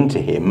of work into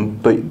him,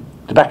 but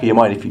the back of your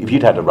mind, if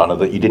you'd had a runner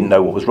that you didn't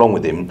know what was wrong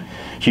with him,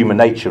 human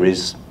nature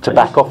is to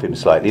back off him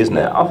slightly, isn't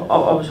it?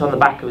 Obviously on the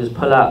back of his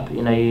pull-up,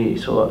 I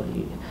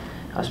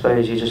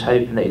suppose you're just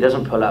hoping that he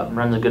doesn't pull up and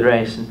runs a good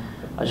race. And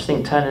I just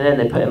think turning in,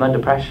 they put him under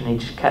pressure,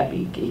 and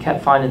he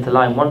kept finding the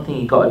line. One thing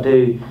you've got to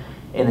do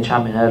in the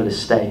Champion Hurdle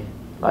is stay.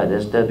 Like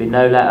there'll be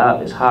no let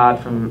up. It's hard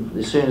from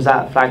as soon as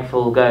that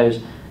flagfall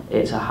goes.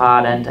 It's a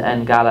hard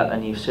end-to-end gallop,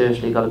 and you've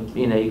seriously got to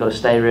you've got to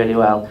stay really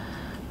well.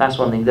 That's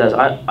one thing he does.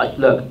 I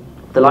look,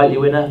 the likely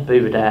winner,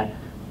 Bouvardere.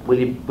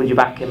 Would you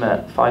back him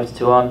at 5 to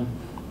 2 on?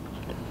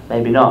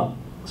 Maybe not.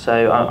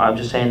 So I'm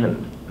just saying that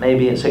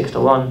maybe at 6 to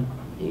 1,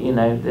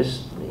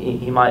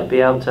 he might be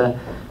able to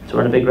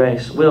run a big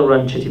race. We'll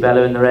run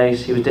Chittibello in the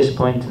race. He was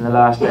disappointed in the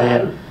last day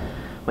at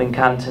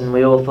Wincanton.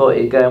 We all thought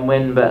he'd go and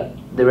win, but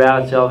the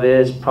reality of it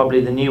is probably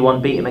the new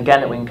one beat him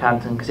again at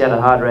Wincanton because he had a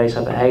hard race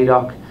up at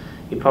Haydock.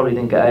 He probably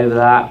didn't get over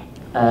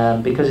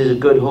that. Because he's a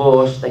good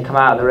horse, they come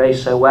out of the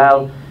race so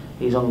well.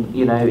 He's on,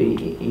 he's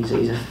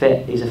a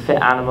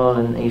fit animal,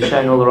 and he's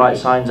shown all the right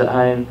signs at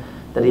home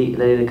that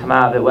they come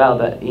out of it well.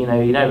 But you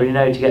don't really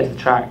know to get to the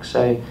track.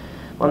 So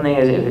one thing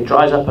is, if it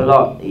dries up a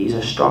lot, he's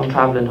a strong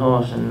travelling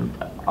horse, and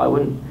I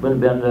wouldn't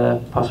be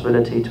under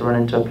possibility to run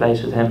into a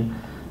place with him.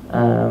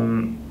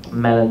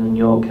 Mellon and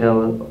York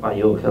Hill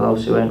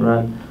obviously won't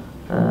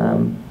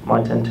run.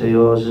 My 10 to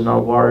yours is an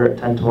old warrior at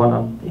 10 to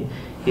 1.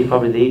 He's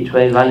probably the each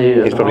way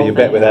value. He's probably your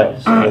bet without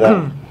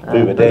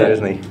Bouverdare,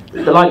 isn't he?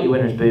 The likely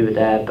winner is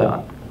Bouverdare,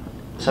 but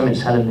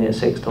something's telling me at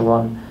 6 to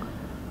 1.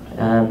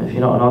 If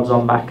you're not an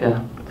odds-on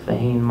backer,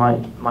 Faheen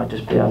might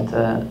just be able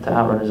to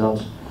outrun his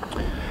odds.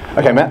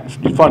 Okay, Matt,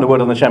 you find a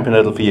word on the champion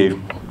hurdle for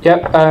you.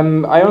 Yep,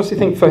 I honestly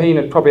think Faheen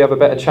would probably have a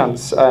better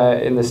chance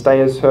in the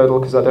Stayers hurdle,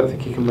 because I don't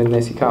think he can win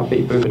this. He can't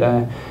beat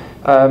Bouverdare.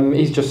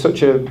 He's just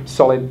such a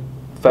solid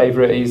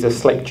favourite. He's a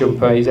slick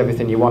jumper. He's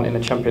everything you want in a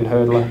champion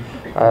hurdler.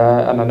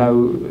 And I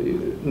know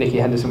Nicky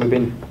Henderson, we've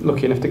been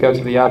lucky enough to go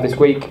to the yard this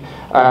week,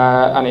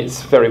 and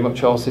it's very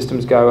much all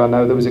systems go. I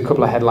know there was a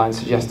couple of headlines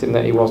suggesting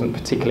that he wasn't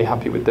particularly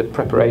happy with the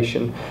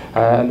preparation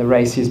and the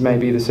races.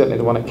 Maybe certainly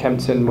the one at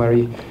Kempton, where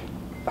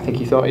I think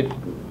he thought he'd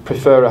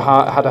prefer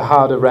had a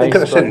harder race. They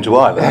could have sent him to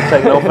Ireland and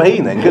taken off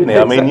Faheen then, couldn't he?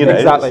 I mean, you know.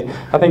 Exactly.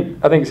 I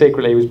think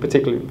secretly he was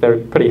particularly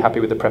pretty happy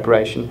with the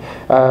preparation.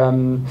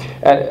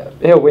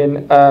 He'll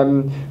win.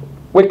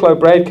 Wicklow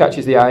Brave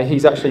catches the eye.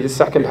 He's actually the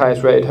second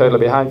highest rated hurdler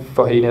behind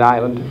Faheen in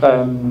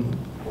Ireland.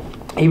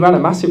 He ran a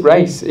massive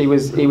race. He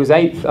was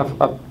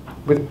 8th.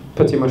 With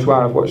Petit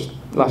Mouchoir, I've watched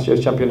last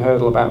year's champion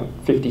hurdle about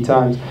 50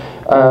 times.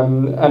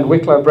 And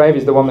Wicklow Brave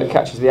is the one that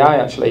catches the eye,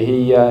 actually.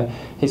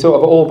 He sort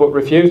of all but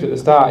refused at the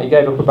start. He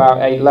gave up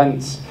about 8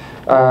 lengths.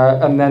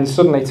 And then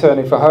suddenly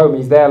turning for home,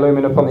 he's there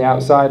looming up on the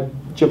outside,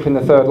 jumping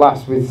the third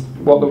last with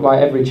what looked like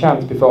every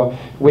chance before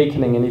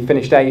weakening, and he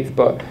finished 8th.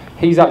 But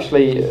he's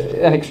actually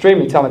an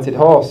extremely talented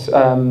horse.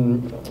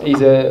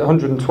 He's a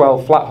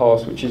 112 flat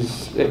horse, which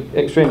is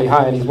extremely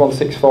high, and he's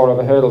 164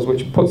 over hurdles,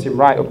 which puts him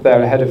right up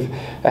there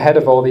ahead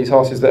of all these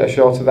horses that are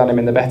shorter than him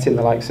in the betting,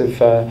 the likes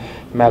of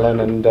Mellon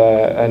and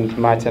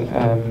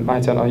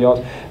Myton or yours.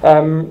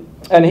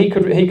 And he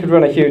could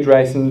run a huge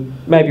race, and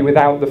maybe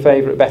without the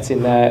favourite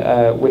betting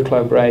there,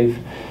 Wicklow Brave,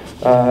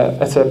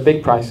 at a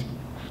big price.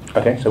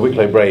 Okay, so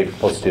Wicklow Brave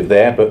positive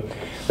there, but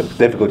the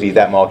difficulty of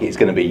that market is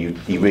going to be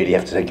you really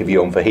have to take a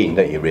view on Faheen,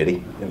 don't you,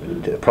 really?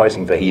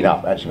 Pricing Faheen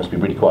up actually must be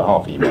really quite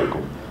hard for you,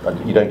 Michael.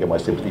 You don't get my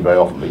sympathy very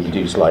often, but you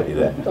do slightly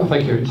there. Oh,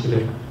 thank you,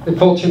 Richard.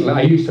 Unfortunately,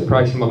 I used to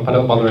price him up. I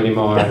don't bother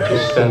anymore. I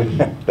just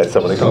let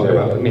someone talk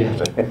about him. Yeah.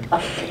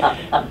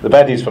 The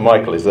bad news for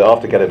Michael is that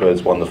after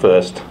Gallagher's won the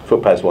first,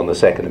 Footpads won the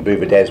second, and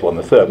Bouverdare's won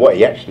the third, what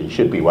he actually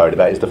should be worried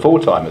about is the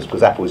 4-timers,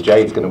 because Apple's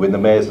Jade's going to win the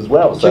mares as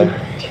well. So,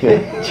 do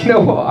you know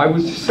what? I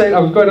was just saying, I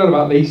was going on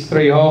about these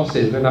 3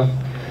 horses, and I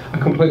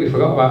completely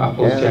forgot about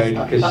Apple's Jade,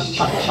 because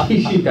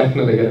she's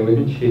definitely going to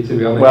win, isn't she, to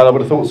be honest? Well, I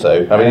would have thought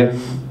so. I mean,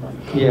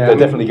 yeah, they're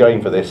definitely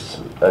going for this.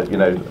 You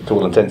know, to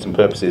all intents and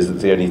purposes,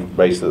 it's the only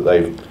race that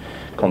they've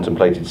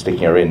contemplated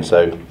sticking her in.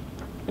 So, you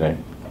know.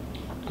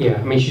 Yeah,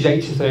 I mean, she's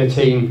 8 to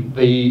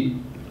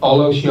 13.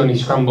 Although she only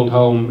scrambled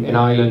home in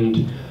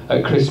Ireland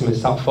at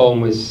Christmas, that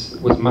form was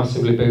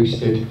massively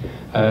boosted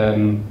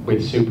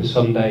with Super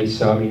Sunday.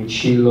 So I mean,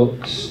 she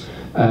looks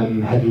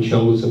head and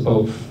shoulders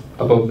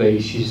above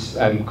these. She's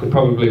could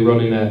probably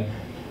run in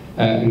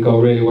and go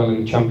really well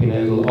in the champion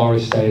hurdle or a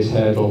Stayers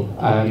hurdle.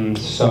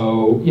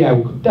 So yeah,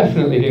 we could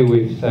definitely do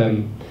with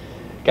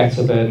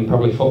Gettybird and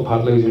probably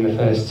Footpad losing the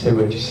first 2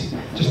 and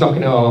just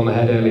knocking it all on the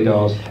head early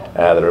doors.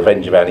 The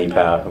revenge of Annie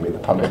Power. I mean, the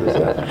punters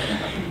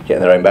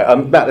getting their own back.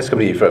 Matt, let's come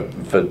to you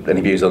for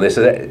any views on this.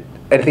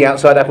 Anything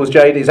outside Apple's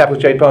Jade? Is Apple's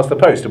Jade past the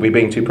post? Are we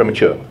being too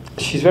premature?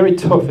 She's very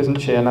tough, isn't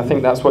she? And I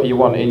think that's what you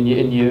want in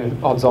your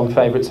odds-on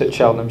favourites at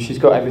Cheltenham. She's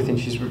got everything.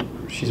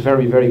 She's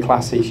very, very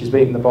classy. She's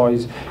beaten the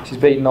boys. She's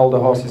beaten older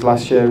horses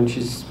last year, and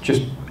she's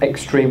just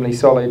extremely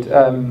solid.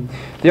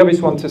 The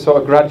obvious one to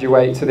sort of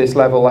graduate to this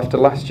level after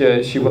last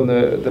year, she won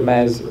the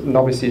mares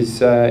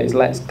novices is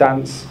Let's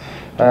Dance.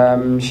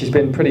 She's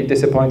been pretty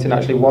disappointing,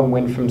 actually. 1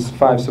 win from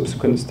 5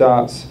 subsequent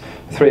starts,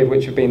 3 of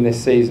which have been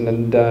this season,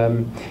 and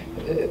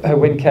her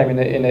win came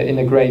in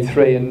a grade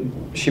 3,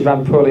 and she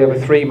ran poorly over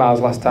 3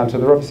 miles last time, so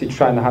they're obviously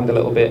trying the hand a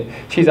little bit.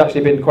 She's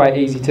actually been quite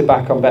easy to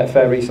back on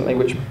Betfair recently,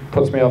 which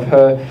puts me off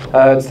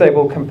her.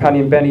 Stable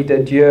companion Benny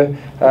de Dieu,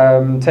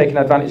 taking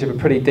advantage of a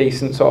pretty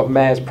decent sort of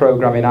mares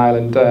programme in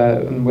Ireland,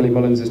 and Willie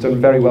Mullins has done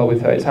very well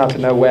with her. It's hard to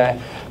know where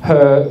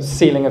her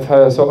ceiling of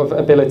her sort of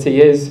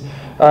ability is.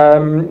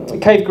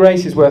 Cave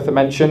Grace is worth a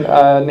mention.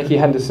 Nicky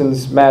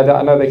Henderson's mare, that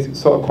I know they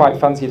sort of quite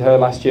fancied her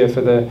last year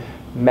for the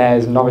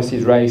mares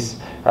novices race,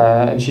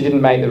 and she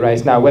didn't make the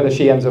race. Now, whether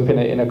she ends up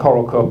in a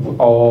Coral Cup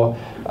or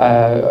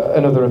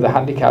another of the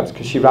handicaps,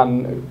 because she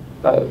ran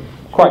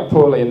quite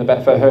poorly in the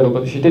Betfair hurdle,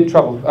 but she did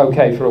travel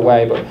okay for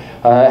away. But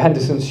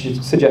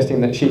Henderson's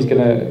suggesting that she's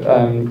going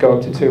to go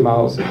up to 2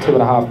 miles,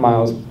 2.5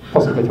 miles,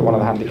 possibly for one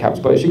of the handicaps.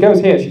 But if she goes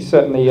here, she's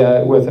certainly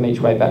worth an each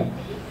way bet.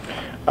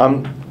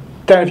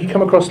 Dan, have you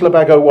come across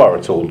Labago War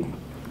at all?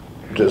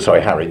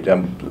 Sorry, Harry.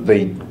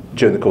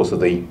 During the course of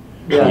the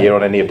year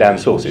on any of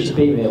Dan's sources? She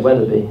beat me at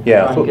Weatherby.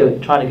 Yeah,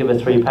 trying to give her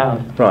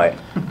 £3. Right.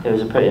 It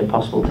was a pretty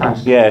impossible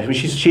task. Yeah,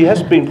 she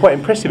has been quite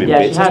impressive in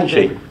bits, hasn't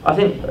she? I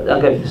think I'll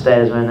go for the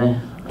Stayers, won't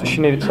they? Does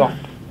she need it soft?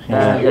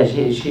 Yeah,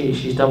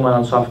 she's done well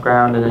on soft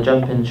ground, and a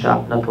jumping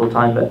sharp up all the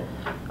time. But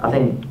I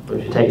think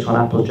if she takes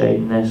on Applejade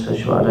in this, I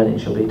don't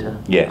think she'll beat her.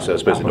 Yeah, so I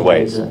suppose in a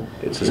way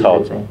it's as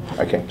hard. Thing.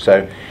 Okay,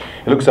 so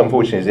it looks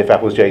unfortunate as if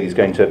Applejade is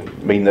going to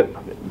mean that,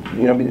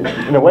 you know,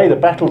 in a way the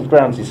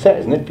battlegrounds is set,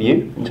 isn't it, for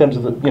you, in terms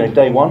of the, you know,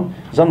 day one?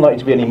 There's unlikely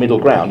to be any middle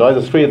ground.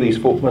 Either three of these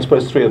four, I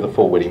suppose 3 of the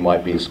 4 winning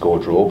might be a score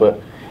draw, but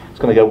it's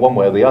going to go one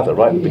way or the other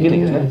right at the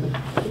beginning, isn't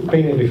it?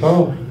 Been here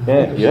before.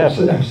 Yeah, you have.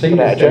 I've seen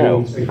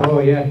it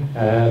before, yeah.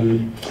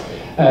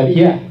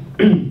 Yeah,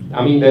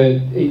 I mean,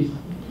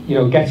 you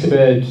know, Get a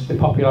Bird, the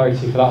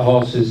popularity for that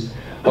horse is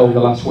over the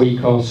last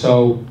week or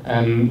so,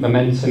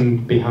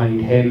 momentum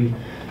behind him.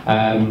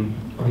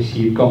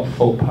 Obviously, you've got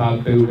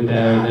Footpad, Boover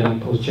there, and then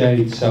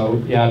Applejade.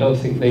 So yeah, I don't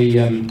think they,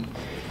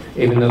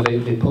 even though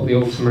they put the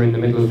Ultima in the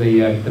middle of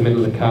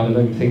the card, I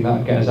don't think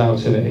that gets us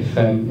out of it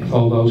if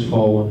all those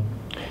 4 won.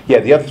 Yeah,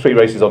 the other 3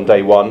 races on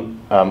day one,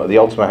 the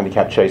Ultima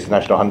Handicap Chase, the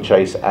National Hunt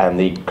Chase, and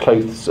the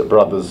Clothes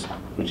Brothers,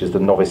 which is the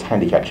Novice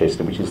Handicap Chase,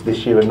 which is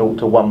this year a 0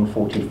 to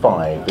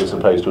 145 as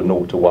opposed to a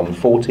 0 to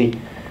 140.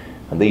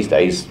 And these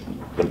days,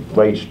 the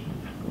weight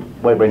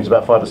range is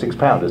about £5 or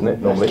 £6, isn't it?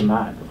 Normally,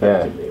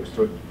 Effectively, it was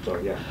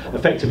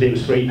Effectively, it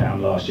was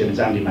 £3 last year, and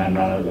Zandy Man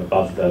ran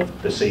above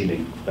the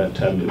ceiling. But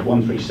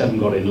 137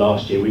 got in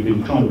last year. We've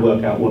been trying to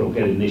work out what will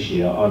get in this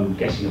year. I'm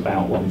guessing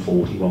about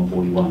 140,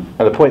 141.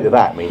 And the point of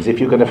that means if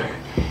you're going to,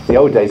 the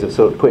old days of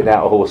sort of putting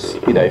out a horse,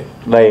 you know,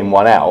 laying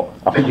one out,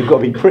 I mean, you've got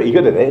to be pretty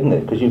good at it, isn't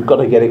it? Because you've got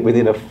to get it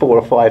within a £4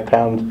 or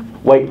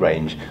 £5 weight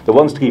range. The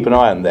ones to keep an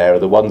eye on there are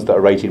the ones that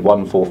are rated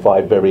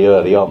 145 very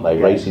early, aren't they?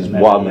 Yes, races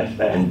 1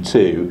 and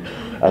 2.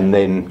 And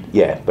then,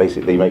 yeah,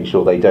 basically make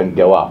sure they don't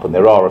go up. And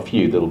there are a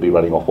few that will be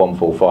running off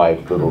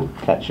 145 that will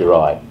catch your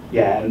eye.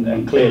 Yeah,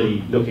 and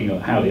clearly looking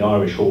at how the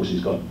Irish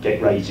horses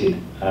get rated,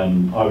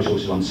 Irish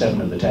horses won 7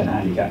 of the 10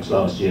 handicaps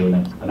last year, and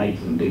an 8th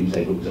of them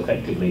Doomsday Book was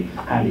effectively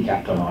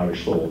handicapped on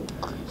Irish 4.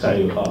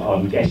 So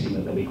I'm guessing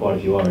that there'll be quite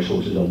a few Irish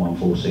horses on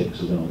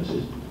 146 as the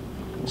novices.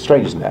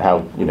 Strange, isn't it,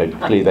 how, you know,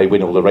 clearly they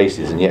win all the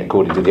races, and yet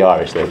according to the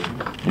Irish they've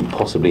been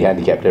possibly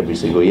handicapped every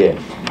single year.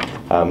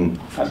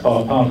 That's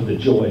part of the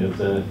joy of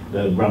the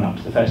run-up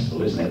to the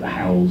festival, isn't it? The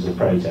howls of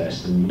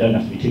protest, and you don't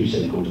have to be too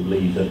cynical to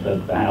believe that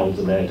the howls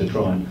are there to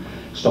try and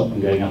stop them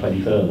going up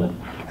any further.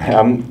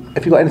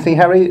 Have you got anything,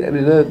 Harry?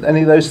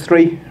 Any of those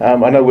 3?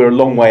 I know we're a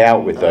long way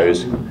out with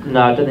those.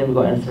 No, I don't think we've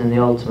got anything in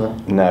the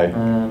Ultima. No.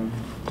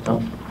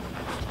 No.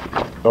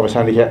 Novice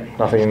handicap,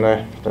 nothing in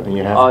there? Don't think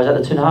you have. Oh, is that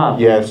the 2.5?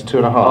 Yeah, it's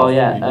 2.5. Oh,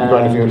 yeah. You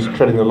got anything that's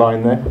treading the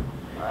line there?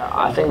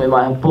 I think we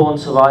might have Born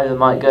Survivor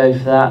might go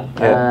for that.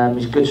 Yeah.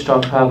 He's a good,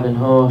 strong travelling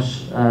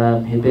horse.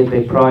 He'd be a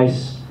big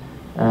price.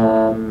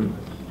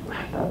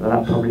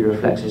 That probably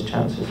reflects his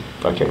chances.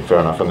 Okay, fair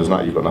enough. And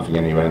you've got nothing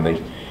anywhere in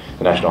the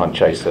National Hunt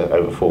Chase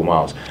over 4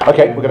 miles.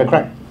 Okay, we're going to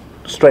crack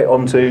straight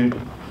on to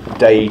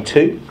day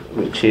 2,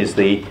 which is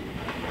the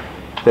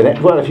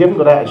well, if you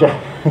haven't got out,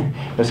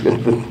 there's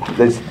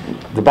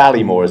the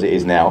Ballymore as it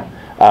is now.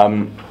 I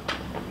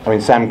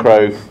mean, Sam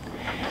Crow.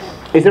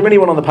 Is there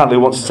anyone on the panel who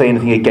wants to say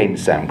anything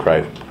against Sam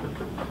Crow?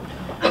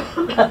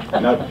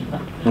 No.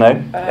 No?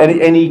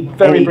 Any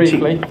Very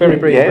briefly.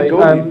 Yeah,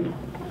 go on.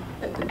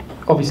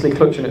 Obviously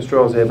clutching at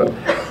straws here, but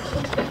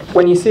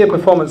when you see a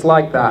performance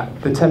like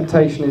that, the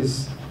temptation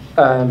is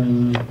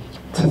to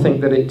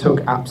think that it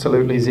took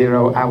absolutely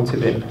 0 out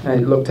of him.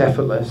 It looked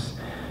effortless.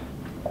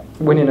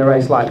 Winning a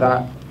race like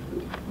that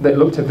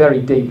looked a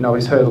very deep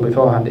novice hurdle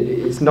beforehand,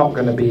 it's not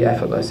going to be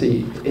effortless.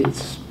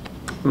 It's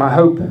my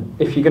hope,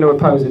 if you're going to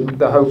oppose him,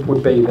 the hope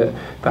would be that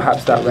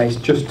perhaps that race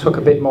just took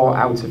a bit more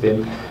out of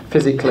him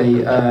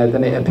physically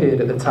than it appeared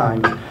at the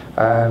time.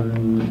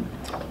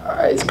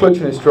 It's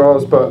clutching at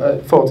straws, but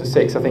at 4 to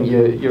 6, I think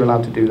you're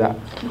allowed to do that.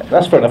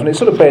 That's fair enough, and it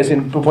sort of bears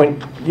in the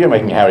point you're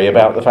making, Harry,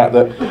 about the fact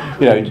that,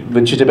 you know,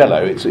 with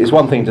Chitabello, it's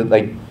one thing that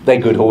they're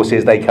good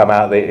horses, they come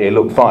out, they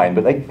look fine,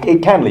 but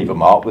it can leave a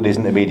mark that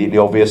isn't immediately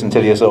obvious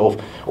until you're sort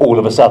of all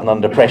of a sudden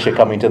under pressure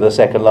coming to the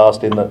second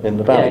last in the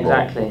Ballymore. Yeah,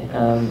 exactly.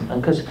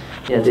 And because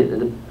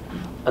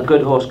a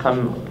good horse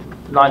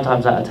 9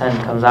 times out of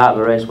 10 comes out of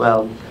the race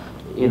well,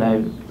 you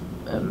know,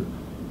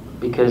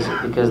 because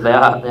they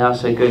are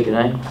so good, you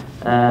know.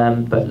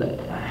 But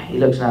he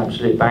looks an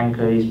absolute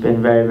banker. He's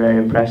been very, very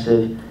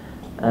impressive.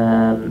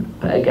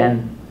 But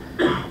again,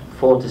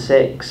 4 to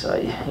 6.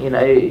 You know,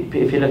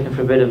 if you're looking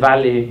for a bit of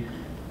value,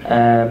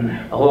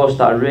 a horse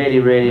that I really,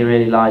 really,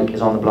 really like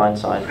is On the Blind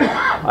Side.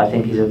 I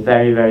think he's a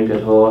very, very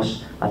good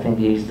horse. I think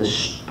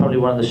he's probably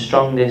one of the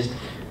strongest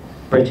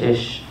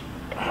British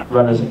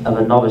runners of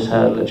a novice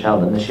hurdle at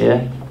Cheltenham this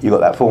year. You got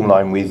that form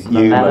line with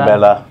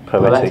Mabella,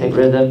 Poetic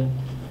Rhythm.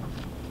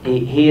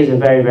 He is a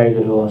very, very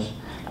good horse,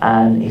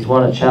 and he's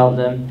won at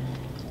Cheltenham.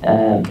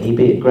 He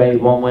beat a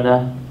Grade 1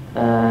 winner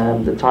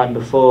the time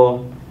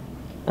before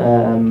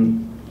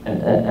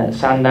at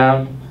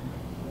Sandown.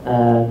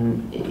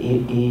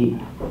 The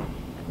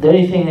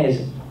only thing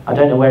is, I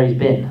don't know where he's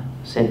been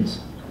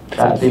since. He's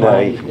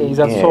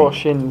had sore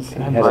shins.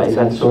 He's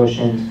had sore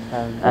shins.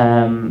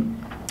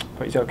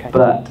 But he's okay.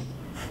 But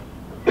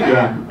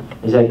yeah,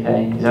 he's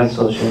okay. He's had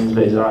sore shins,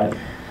 but he's alright.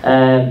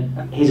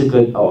 He's a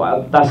good.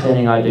 Oh, that's the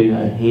only thing I do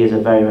know. He is a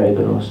very, very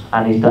good horse,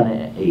 and he's done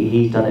it.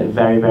 He's done it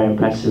very, very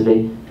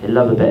impressively. He'll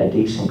love a bit of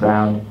decent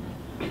ground.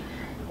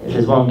 If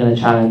there's one going to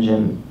challenge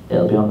him,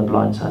 it'll be on the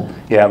blind side.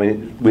 Yeah, I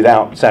mean,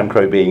 without Sam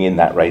Crow being in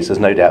that race, there's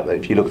no doubt that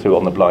if you look through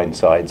on the blind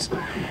side's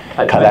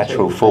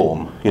collateral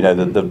form, you know,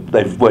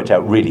 they've worked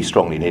out really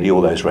strongly nearly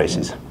all those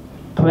races.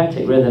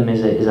 Poetic Rhythm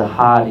is a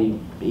hardy,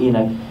 you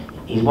know,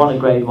 he's won a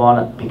Grade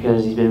 1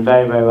 because he's been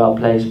very, very well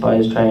placed by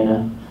his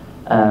trainer.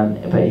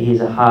 But he's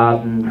a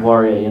hardened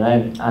warrior, you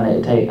know,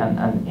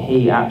 and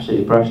he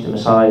absolutely brushed him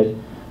aside,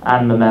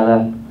 and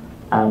Mamela,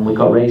 and we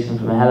got racing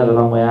from a hell of a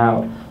long way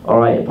out. All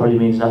right, it probably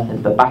means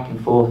nothing, but back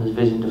and forth has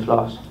Vision to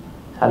Floss.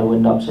 He's had a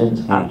wind up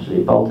since,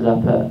 absolutely bolted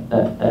up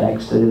at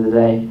Exeter the other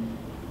day.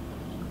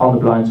 On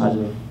the blind side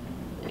of him,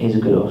 he's a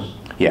good horse.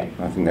 Yeah,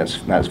 I think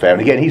that's fair. And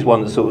again, he's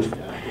one that sort of,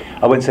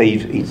 I wouldn't say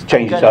he's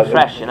changed his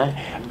fresh, you know.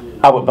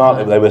 Albert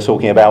Bartlett, they were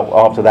talking about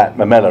after that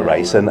Mamela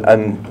race, and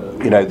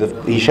you know,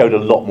 he showed a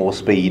lot more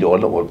speed or a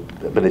lot more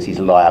ability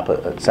to lie up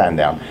at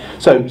Sandown.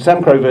 So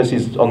Sam Crow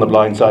versus on the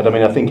blind side, I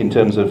mean, I think in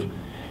terms of,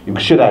 you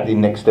should add in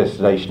Next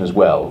Destination as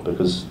well,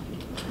 because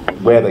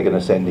where they're going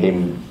to send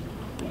him,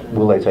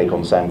 will they take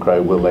on Sam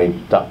Crow, will they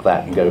duck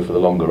that and go for the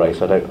longer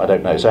race, I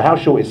don't know. So how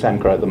short is Sam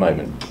Crow at the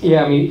moment?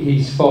 Yeah, I mean,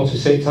 he's 4 to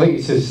 6. I think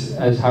it's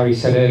as Harry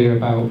said earlier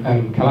about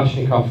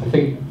Kalashnikov. I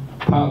think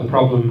part of the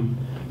problem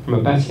from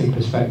a betting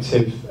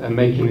perspective and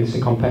making this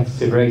a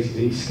competitive race is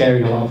he's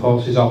scaring a lot of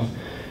horses off,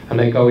 and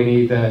they're going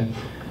either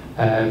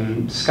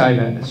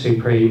Skybet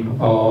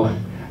Supreme or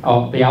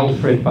the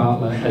Alfred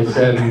Bartlett,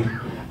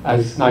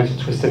 as Nigel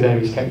Twisted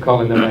Davies kept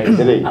calling the race.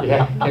 Did he?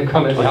 Yeah, he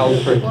called it the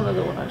Alfred.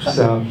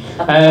 So,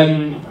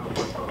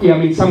 yeah, I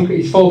mean,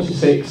 he's 4 to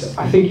 6.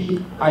 I think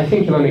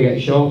he'll only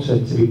get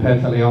shorter, to be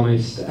perfectly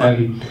honest. There's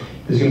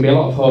going to be a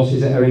lot of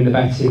horses that are in the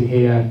betting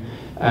here.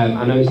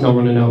 I know it's not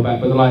running no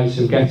bet, but the likes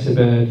of Get a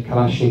Bird,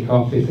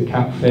 Kalashnikov, if the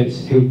cap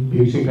fits,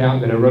 who simply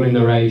aren't going to run in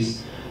the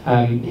race.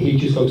 He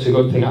just looks a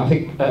good thing. I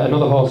think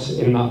another horse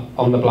in that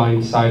on the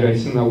blind side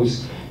race, and that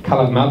was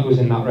Caleb Mad was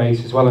in that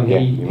race as well, and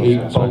he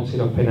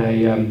bolted up in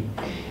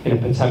a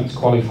Pertemps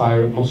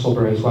qualifier at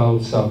Musselburgh as well.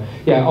 So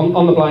yeah,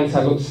 on the blind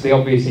side looks the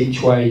obvious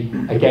each way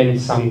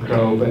against Sam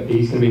Crow, but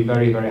he's going to be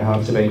very, very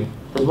hard to beat.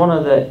 There's one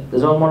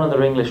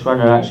other English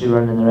runner actually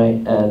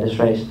running this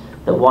race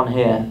that won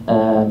here,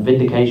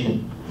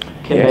 Vindication.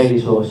 Kim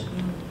Bailey's horse.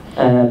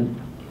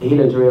 He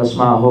looked a real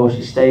smart horse.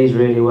 He stays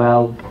really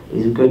well.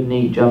 He's a good,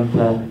 neat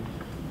jumper.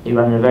 He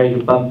ran a very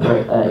good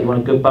bumper. He won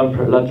a good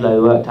bumper at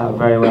Ludlow. Worked out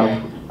very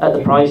well. At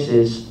the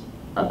prices,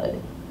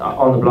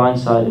 on the blind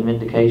side of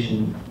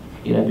Vindication,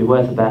 you know, it'd be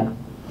worth a bet,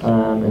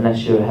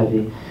 unless you're a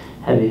heavy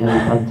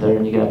punter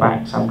and you're going to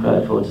back Sam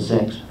Crow at 4 to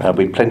 6. There'll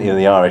be plenty of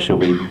the Irish who'll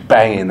be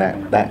banging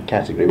that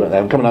category. But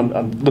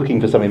I'm looking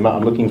for something.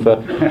 I'm looking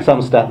for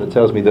some stat that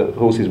tells me that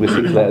horses with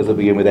 6 letters that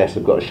begin with S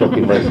have got a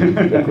shocking race.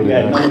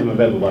 Yeah, none of them have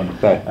ever won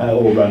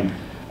or run.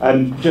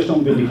 Just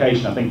on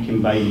Vindication, I think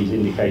Kim Bailey's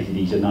indicated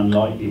he's an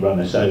unlikely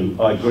runner, so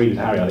I agree with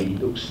Harry. I think he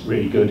looks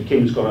really good.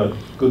 Kim's got a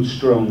good,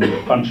 strong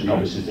bunch of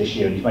novices this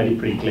year, and he's made it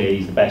pretty clear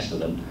he's the best of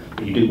them.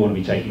 But you do want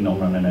to be taking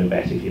non-runner no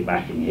bet if you're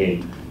backing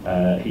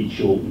him. He'd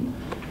shorten.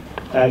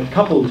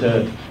 Coupled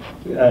to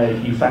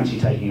you fancy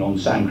taking on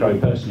Sam Crow.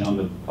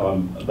 Personally,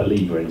 I'm a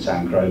believer in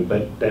Sam Crow,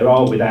 but there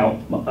are without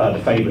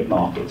the favourite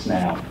markets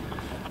now.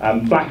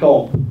 Black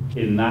Op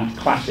in that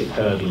classic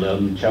hurdle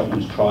on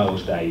Cheltenham's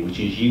Trials Day, which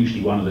is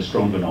usually one of the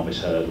stronger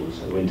novice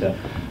hurdles of the winter.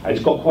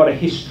 It's got quite a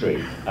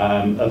history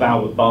of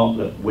Albert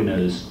Bartlett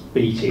winners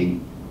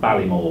beating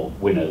Ballymore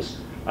winners.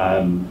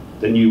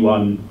 The new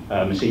one,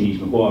 Massini's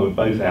Maguire, were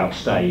both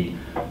outstayed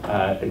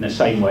in the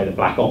same way that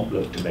Black Op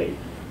looked to be.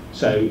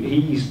 So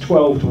he's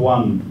 12 to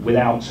 1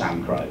 without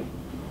Sam Crow,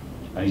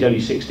 and he's only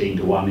 16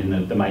 to 1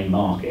 in the main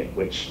market,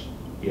 which,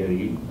 you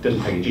know, it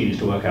doesn't take a genius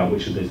to work out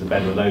which is the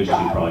better of those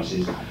two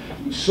prices.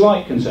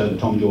 Slight concern that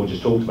Tom George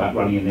has talked about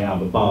running in the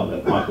Albert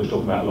Bartlett. Michael's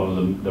talking about a lot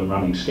of them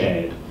running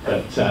scared.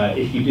 But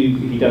if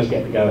he does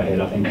get the go-ahead,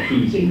 I think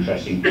he's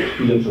interesting.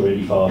 He looks a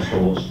really fast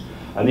horse.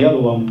 And the other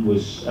one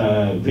was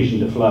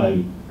Vision to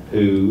Flow,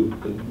 who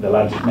the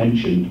lads have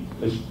mentioned,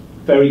 was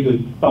very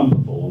good bumper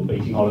form,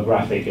 beating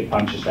Holographic at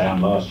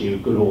Punchestown last year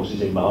with good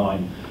horses in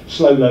behind.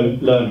 Slow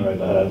learner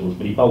over hurdles,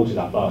 but he bolted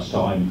up last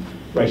time.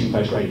 Racing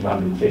Post rate of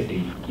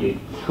 150. It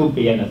could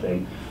be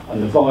anything.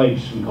 And the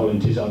vibes from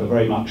Collins are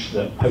very much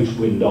the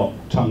post-wind up,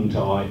 tongue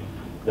tie,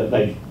 that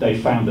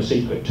they've found the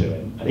secret to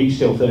him. And he's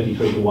still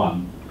 33 to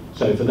 1.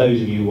 So for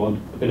those of you who want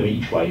a bit of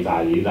each way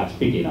value, that's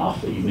big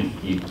enough, even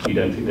if you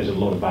don't think there's a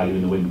lot of value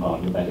in the win part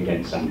of the bet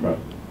against Sam Crow.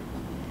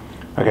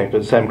 Okay,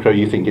 but Sam Crow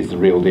you think is the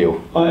real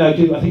deal? I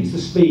do. I think it's the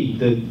speed.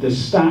 The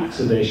stats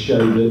of this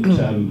show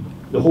that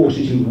the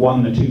horses who've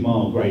won the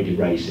 2-mile graded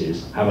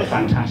races have a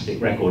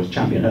fantastic record.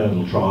 Champion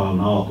Hurdle Trial and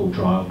Arkle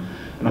Trial.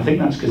 And I think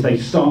that's because they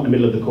start in the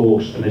middle of the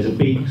course and there's a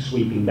big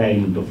sweeping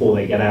bend before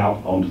they get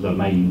out onto the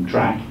main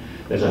track.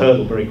 There's a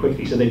hurdle very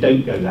quickly, so they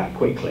don't go that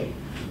quickly.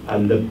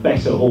 And the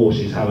better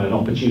horses have an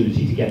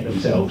opportunity to get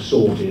themselves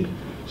sorted,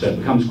 so it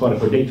becomes quite a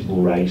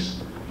predictable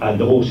race. and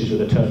the horses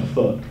with a turn of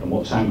foot, and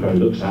what Sam Crow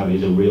looks to have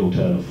is a real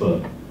turn of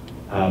foot.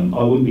 I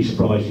wouldn't be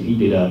surprised if he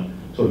did a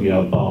sort of, you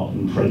know,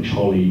 Barton, French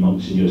Holly,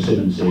 Monsignor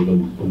Simmonsig,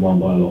 and won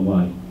by a long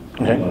way.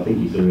 Okay. I think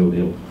he's the real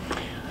deal.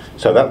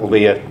 So that will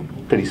be a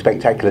pretty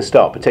spectacular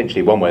start,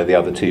 potentially one way or the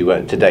other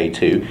to day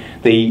 2.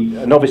 The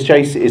novice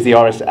chase is the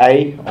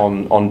RSA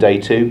on day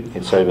 2.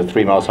 It's over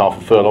 3 miles, half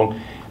a furlong,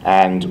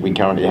 and we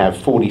currently have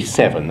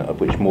 47,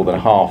 of which more than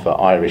half are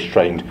Irish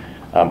trained,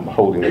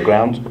 holding the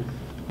ground.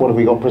 What have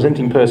we got?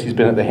 Presenting Percy's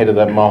been at the head of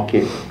that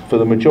market for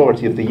the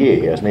majority of the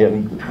year, hasn't he?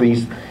 And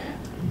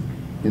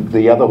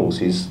the other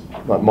horses,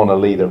 like Mona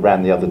Lee that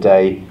ran the other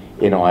day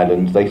in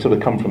Ireland, they sort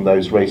of come from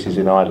those races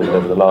in Ireland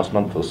over the last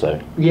month or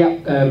so.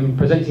 Yeah,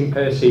 Presenting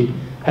Percy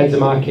heads the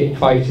market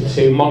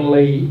 5-2.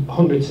 Monley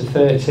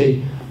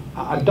 100-30.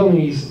 I don't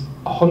think he's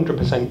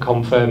 100%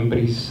 confirmed, but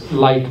he's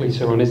likely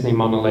to run, isn't he,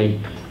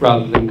 Monley,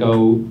 rather than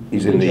go.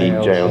 He's in the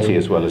JLT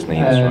as well, isn't he?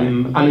 That's right.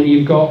 And then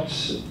you've got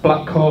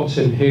Black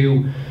Corton,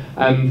 who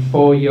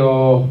for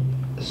your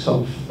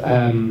sort of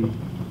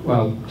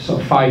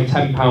sort of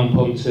 £5-10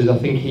 punters, I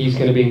think he's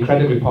going to be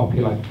incredibly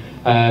popular.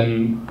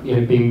 You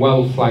know, being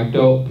well flagged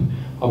up.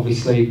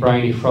 Obviously,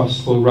 Bryony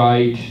Frost will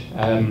ride.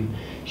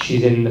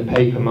 She's in the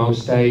paper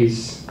most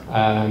days.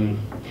 And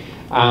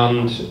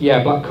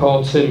yeah, Black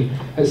Corton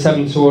at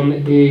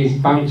 7-1 is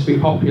bound to be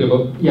popular.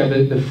 But yeah,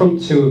 the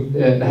front two,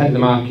 the head of the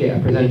market,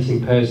 are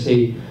Presenting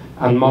Percy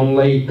and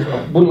Monley.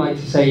 I wouldn't like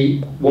to say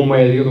one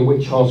way or the other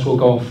which horse will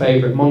go off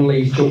favourite.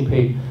 Monley's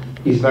jumping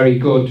is very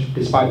good,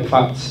 despite the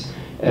fact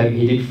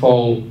he did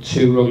fall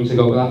 2 runs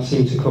ago, but that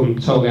seemed to come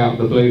totally out of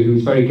the blue. He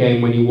was very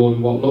game when he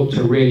won what looked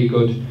a really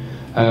good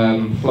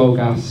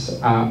Flogas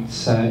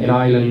in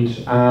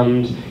Ireland.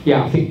 And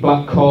yeah, I think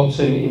Black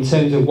Corton, in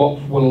terms of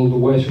what will the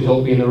worst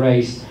result be in the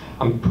race,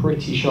 I'm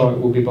pretty sure it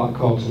will be Black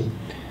Corton.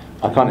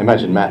 I can't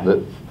imagine, Matt,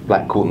 that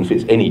Black Corton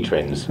fits any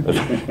trends of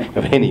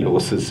any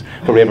horses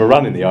probably ever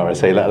run in the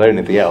RSA, let alone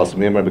anything else. I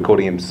mean, I remember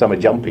calling him Summer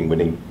Jumping,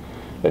 winning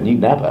at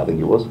Newton Abbott, I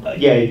think it was.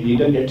 Yeah, you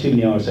don't get too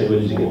many RSA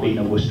winners who get beaten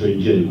at Worcester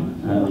in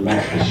June,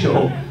 that's for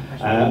sure.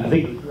 I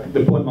think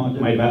the point Mike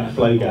made about the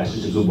flow gas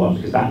is a good one,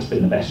 because that's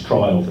been the best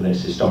trial for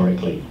this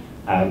historically.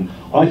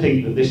 I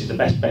think that this is the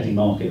best betting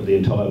market of the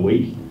entire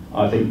week.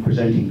 I think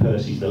Presenting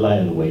Percy's the lay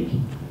of the week.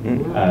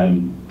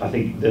 I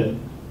think that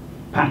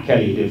Pat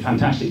Kelly did a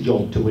fantastic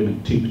job to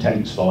win 2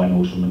 Potence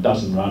finals from a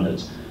dozen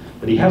runners,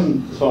 but he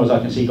hasn't, as far as I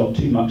can see, got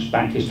too much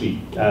back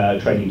history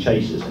training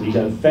chasers, and he's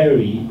had a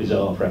very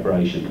bizarre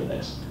preparation for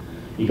this.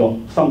 He got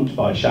thumped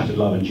by Shattered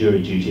Love and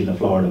Jury Duty in the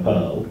Florida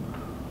Pearl.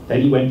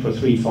 Then he went for a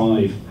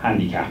 3-5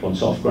 handicap on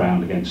soft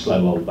ground against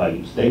slow old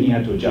boats. Then he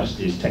had to adjust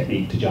his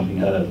technique to jumping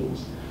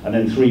hurdles. And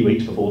then 3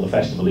 weeks before the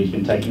festival, he's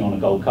been taking on a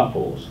Gold Cup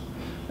horse.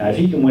 Now, if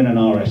he can win an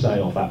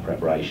RSA off that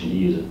preparation,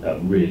 he is a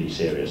really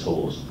serious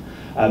horse.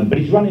 But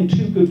he's running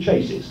 2 good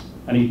chases,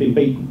 and he's been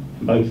beaten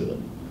in both of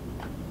them.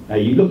 Now,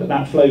 you look at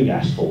that flow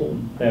gas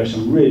form, there are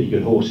some really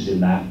good horses in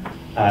that.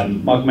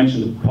 Mike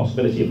mentioned the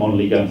possibility of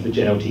Monley going for the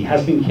JLT. He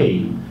has been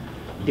keen.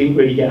 He didn't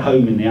really get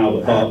home in the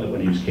Albert Bartlett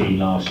when he was keen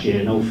last year,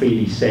 and old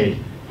Feely said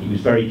he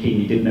was very keen,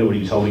 he didn't know what he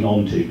was holding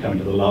on to, coming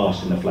to the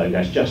last in the flow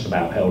gas, just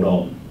about held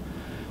on.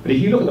 But if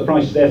you look at the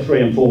prices, they're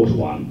 3 and 4 to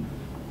 1.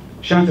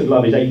 Shattered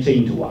Love is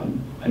 18 to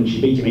 1, and she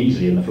beat him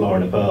easily in the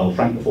Florida Pearl.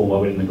 Frank the Former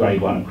winning the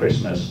Grade 1 at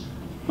Christmas.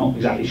 Not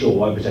exactly sure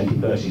why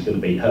Presenting Percy's going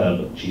to beat her,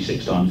 but she's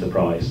 6 times the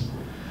price.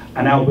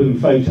 And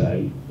Alboom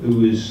Photo, who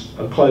was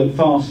a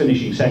fast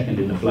finishing second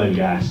in the flow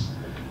gas,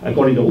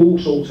 got into all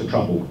sorts of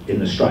trouble in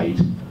the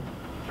straight.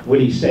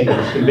 Willie Steger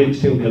is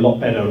convinced he'll be a lot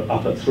better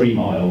up at 3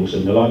 miles,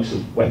 and the likes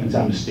of Weapons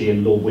Amnesty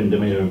and Lord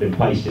Windermere have been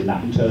placed in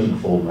that return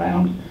form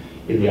round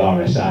in the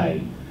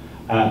RSA.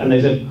 And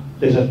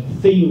there's a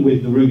theme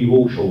with the Ruby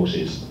Walsh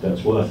horses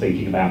that's worth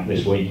thinking about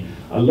this week.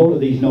 A lot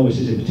of these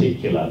novices in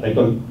particular, they've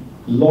got a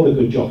lot of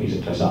good jockeys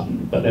at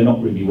Clersutton, but they're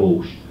not Ruby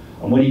Walsh.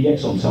 And when he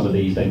gets on some of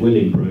these, they will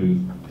improve,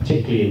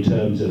 particularly in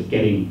terms of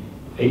getting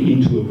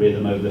into a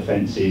rhythm over the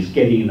fences,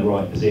 getting in the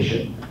right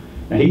position.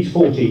 Now, he's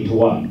 14 to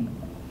 1,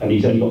 and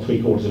he's only got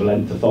 3/4 of a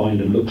length to find,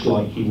 and looks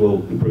like he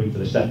will improve for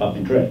the step up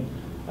in trip.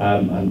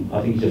 And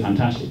I think he's a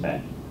fantastic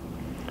bet.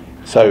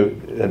 So,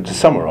 to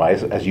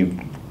summarise, as you've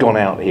gone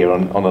out here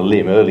on a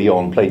limb early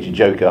on, played your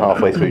joker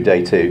halfway through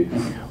day 2,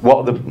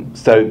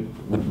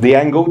 the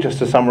angle, just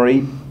a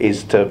summary,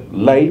 is to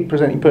lay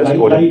Presenting Percy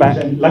or to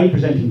back? Lay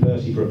Presenting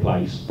Percy for a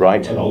place.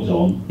 Right. At odds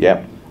on.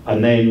 Yeah.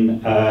 And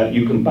then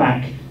you can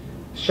back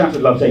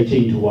Shattered Love's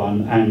 18 to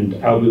 1 and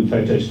Alboom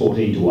Photo's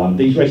 14 to 1.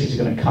 These races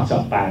are going to cut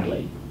up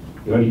badly.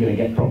 You're only going to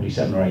get probably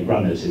 7 or 8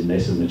 runners in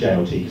this and the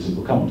JLT, because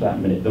we'll come on to that in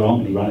a minute. There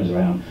aren't many runners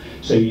around.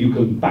 So you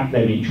can back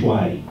them each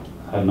way.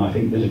 And I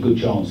think there's a good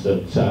chance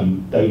that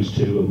those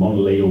 2 and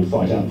Monolith will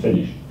fight out and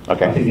finish.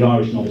 Okay. I think the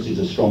Irish novices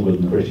are stronger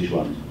than the British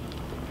ones.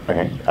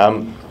 Okay.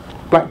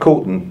 Black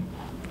Corton,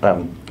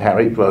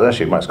 Harry, well,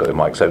 actually, Mike's got the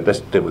mic, so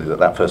let's deal with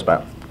that first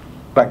bat.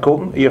 Black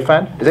Corton, are you a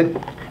fan? Is it,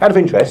 out of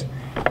interest,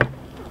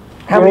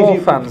 how many of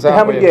you fans? Yeah,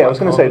 I was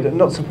going to say,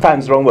 not some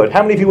fans, the wrong word.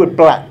 How many of you would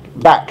back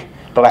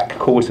Black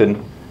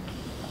Corton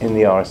in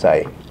the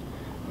RSA?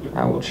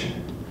 Ouch.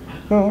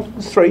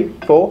 It's 3,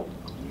 4.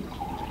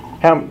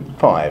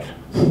 5.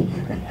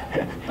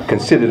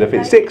 Considered a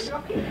fit. 6.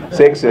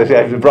 6.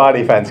 The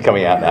Briley fans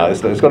coming out now.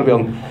 It's got to be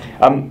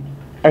on.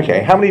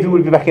 Okay, how many of you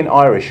would be back in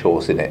Irish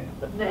horse in it?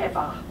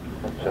 Never.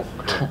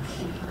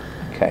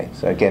 Okay,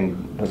 so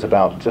again, there's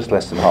about just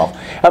less than half.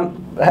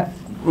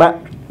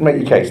 Matt, make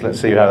your case. Let's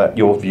see how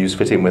your views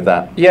fit in with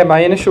that. Yeah, my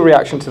initial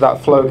reaction to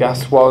that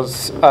Flowgas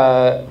was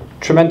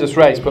tremendous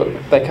race, but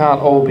they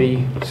can't all be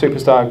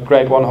superstar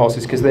Grade 1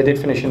 horses because they did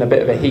finish in a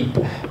bit of a heap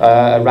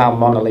around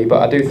Monolly,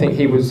 but I do think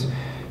he was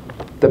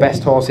the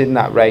best horse in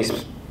that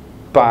race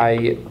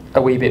by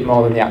a wee bit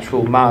more than the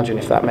actual margin,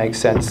 if that makes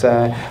sense.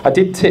 I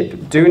did tip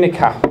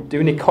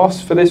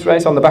Dunikos for this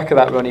race on the back of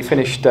that run. He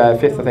finished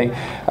 5th, I think,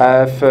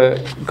 for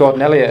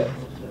Gordon Elliott,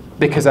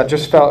 because I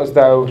just felt as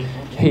though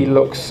he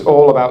looks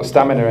all about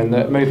stamina and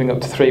that moving up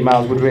to 3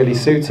 miles would really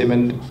suit him,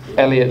 and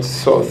Elliott's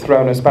sort of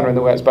thrown a spanner in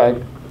the works by...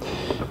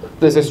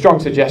 There's a strong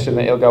suggestion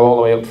that he'll go all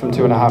the way up from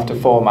 2.5 to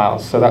 4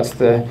 miles, so that's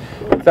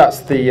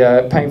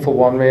the painful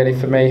one really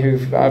for me,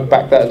 who've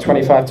backed that at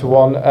 25 to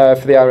 1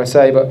 for the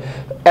RSA. But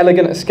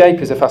Elegant Escape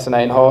is a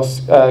fascinating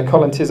horse.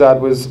 Colin Tizard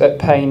was at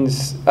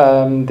pains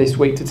this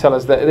week to tell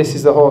us that this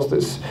is the horse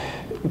that's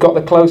got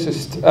the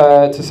closest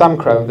to Sam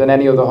Crow than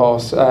any other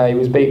horse. He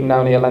was beaten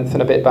only a length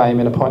and a bit by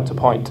him in a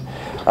point-to-point.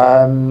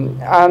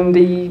 And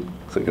he...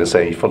 I was going to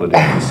say he followed it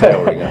in the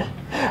sail ringer.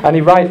 And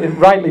he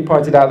rightly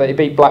pointed out that he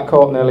beat Black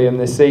Hawton earlier in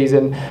this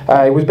season.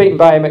 He was beaten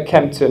by him at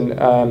Kempton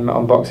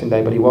on Boxing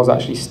Day, but he was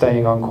actually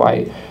staying on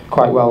quite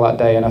well that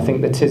day. And I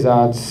think the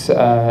Tizards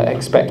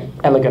expect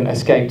Elegant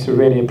Escape to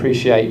really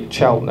appreciate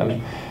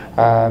Cheltenham.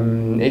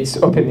 It's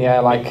up in the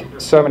air like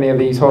so many of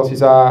these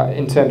horses are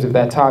in terms of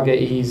their target.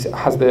 He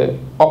has the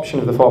option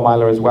of the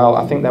 4-miler as well.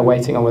 I think they're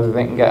waiting on whether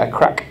they can get a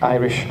crack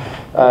Irish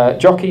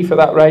jockey for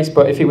that race,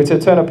 but if he were to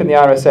turn up in the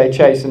RSA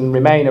chase and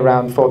remain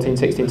around 14,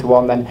 16 to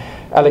 1, then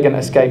Elegant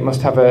Escape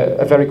must have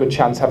a very good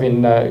chance,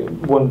 having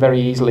won very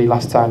easily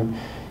last time.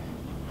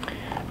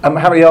 How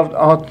many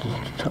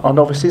are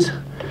novices?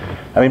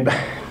 I mean,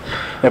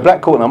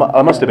 Black Hawton,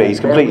 I must admit, he's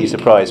completely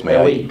surprised me.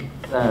 They're weak.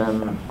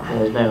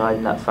 There's no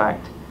hiding that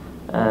fact.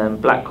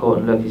 Black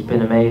Hawton, look, he's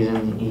been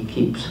amazing. He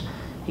keeps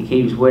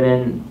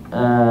winning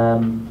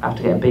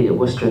after getting beat at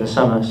Worcester in the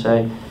summer.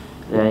 So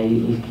yeah,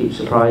 he keeps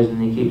surprising.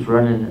 He keeps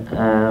running.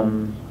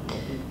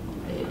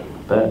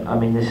 But I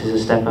mean, this is a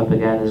step up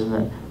again, isn't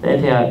it? The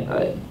only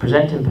thing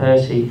presenting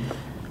Percy,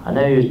 I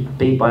know he was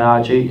beat by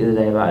Arduke the other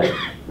day,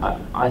 but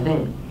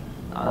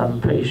I'm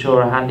pretty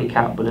sure a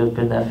handicap would have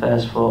been their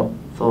first port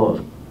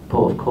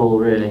of call,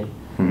 really.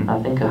 I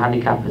think a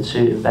handicap would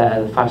suit him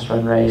better, the fast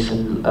run race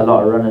and a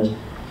lot of runners.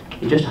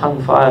 He just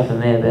hung fire for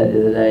me a bit the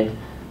other day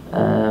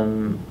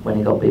when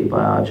he got beat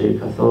by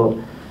Arduke. I thought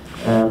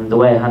the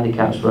way a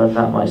handicap's run,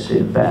 that might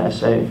suit him better.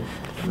 So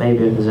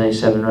maybe if there's only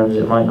 7 runs,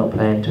 it might not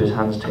play into his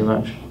hands too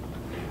much.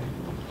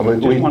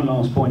 Just one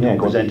last point on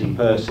presenting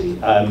Percy.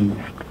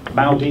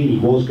 Maldini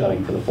was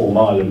going for the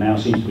 4-mile and now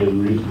seems to be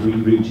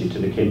rerouted to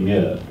the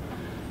Kinmuir.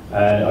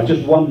 I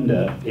just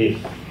wonder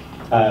if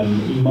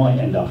he might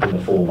end up in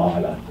the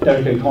 4-miler.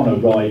 Derek O'Connor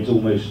rides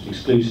almost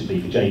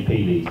exclusively for JP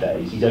these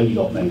days. He's only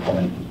got no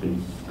comment, he's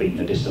been beaten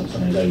a distance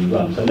on his own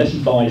run. So unless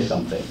he buys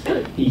something,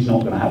 he's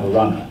not going to have a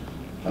runner.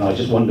 And I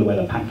just wonder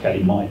whether Pat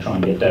Kelly might try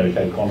and get Derek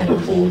O'Connor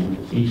forward.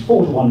 He's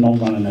 4 to 1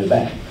 non-runner, no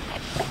bet.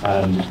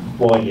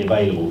 Widely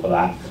available for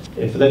that.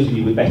 For those of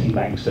you with betting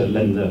banks to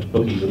lend the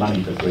bookies the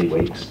money for 3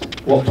 weeks,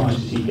 what price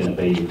is he going to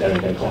be with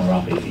Derek O'Connor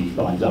up if he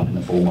lines up in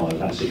the 4-mile?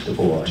 That's 6 to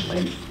 4, I should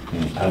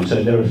think.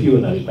 So there are a few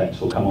of those bets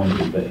we'll come on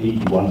to, but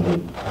he'd be one of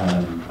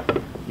them.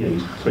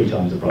 He's 3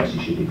 times the price he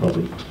should be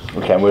probably.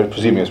 Okay, and we're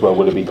presuming as well,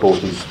 Willoughby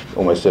Court is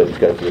almost certain to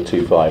go for the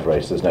 2-5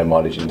 race. There's no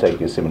mileage in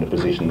taking a similar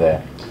position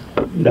there.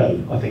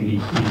 No, I think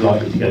he's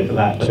likely to go for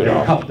that. But there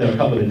are a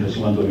couple of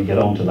interesting ones when we get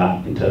on to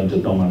that in terms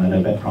of non-runner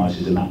no bet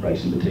prices in that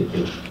race in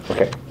particular.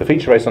 Okay, the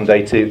feature race on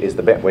day 2 is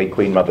the Betway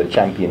Queen Mother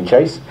Champion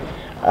Chase.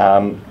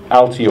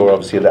 Altior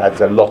obviously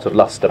adds a lot of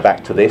lustre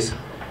back to this.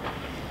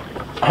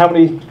 How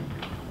many?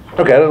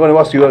 Okay, I want to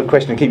ask you a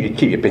question and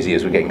keep you busy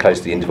as we're getting close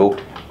to the interval.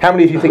 How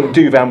many of you think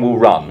Duvan will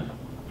run?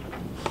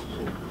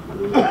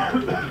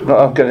 I'm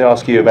not going to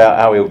ask you about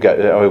how he'll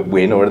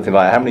win or anything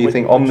like that. How many do you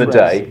think on the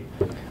day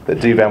that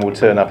Duvan will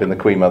turn up in the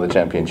Queen Mother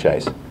Champion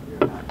Chase?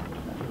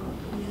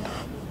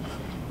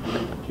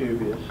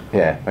 Dubious.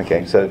 Yeah,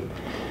 okay, so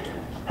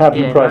how do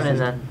you price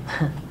it?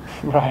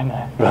 Running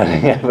there.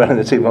 Running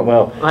the 2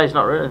 well. No, he's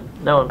not running.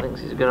 No one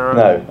thinks he's going to run.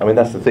 No, I mean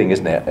that's the thing,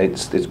 isn't it?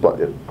 It's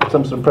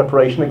some sort of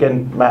preparation.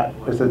 Again, Matt,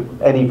 is there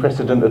any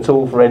precedent at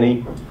all for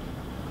any?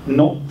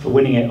 Not for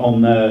winning it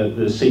on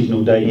the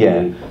seasonal debut.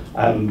 Yeah.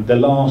 The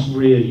last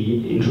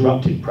really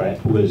interrupted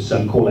prep was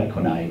Call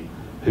Equinay,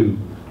 who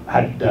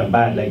had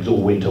bad legs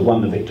all winter,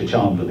 won the Victor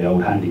Chandler, the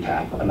old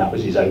handicap, and that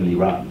was his only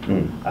run.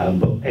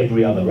 But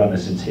every other runner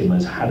since him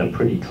has had a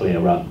pretty clear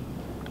run.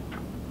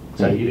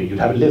 So you'd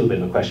have a little bit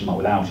of a question mark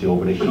with Altior,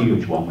 but a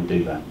huge one would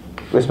do that.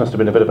 This must have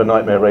been a bit of a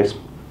nightmare race,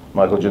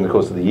 Michael, during the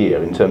course of the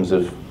year, in terms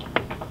of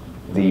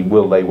the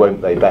will they,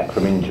 won't they back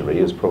from injury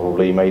has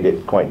probably made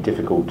it quite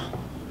difficult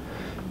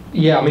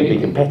Yeah, I mean, to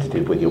be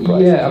competitive with your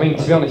price. Yeah, I mean,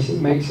 to be honest, it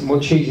makes it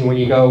much easier when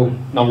you go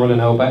non-run and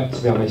no bet,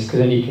 to be honest, because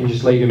then you can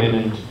just leave him in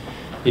and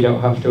you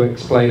don't have to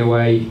explain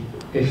away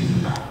if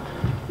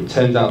it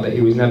turns out that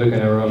he was never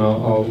going to run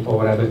or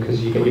whatever,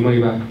 because you get your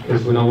money back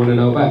because we're non-run and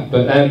no bet.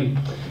 But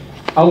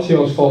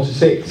Altior's 4 to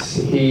 6,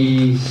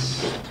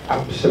 he's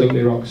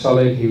absolutely rock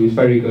solid. He was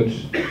very good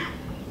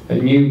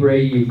at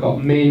Newbury. You've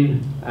got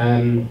Min,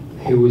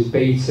 who was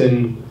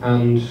beaten,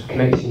 and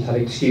Connections had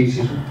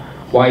excuses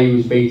why he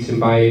was beaten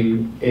by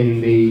him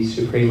in the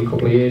Supreme a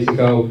couple of years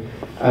ago.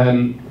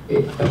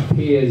 It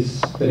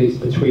appears that it's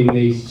between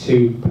these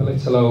two.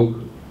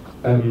 Politologue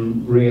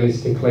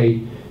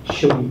realistically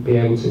shouldn't be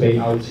able to beat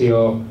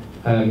Altior.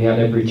 He had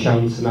every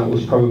chance, and that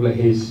was probably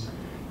his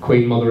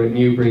Queen Mother at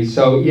Newbury.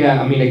 So yeah,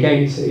 I mean,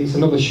 again, it's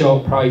another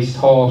short-priced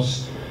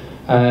horse.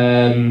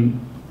 I'm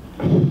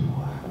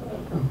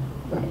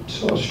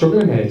sort of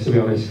struggling here, to be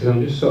honest, because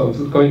I'm just sort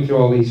of going through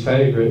all these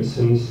favourites,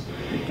 and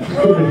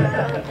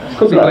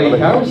could be bleak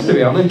house, to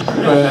be honest.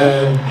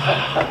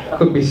 But,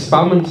 could be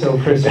spam until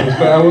Christmas,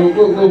 but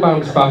we'll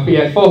bounce back. But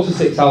yeah, 4 to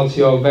 6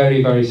 Altior,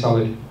 very, very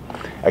solid.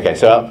 Okay,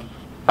 so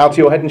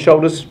Altior head and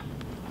shoulders,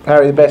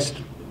 Harry, the best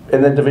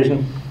in the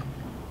division?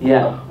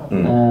 Yeah.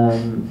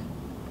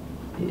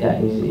 Yeah,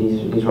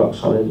 he's rock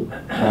solid,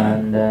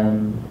 and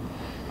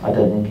I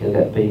don't think he'll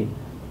get beat.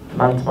 The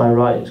man to my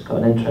right has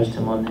got an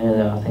interesting one here,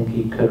 though. I think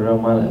he could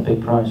run well at a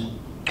big price.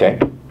 Okay.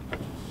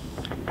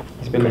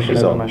 He's been looking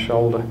over my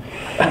shoulder.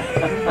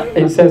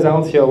 It says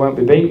Altior won't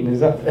be beaten, is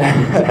that?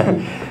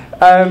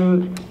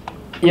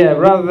 Yeah,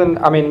 rather than,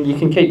 I mean, you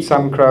can keep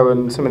Sam Crow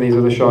and some of these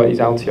other shorties.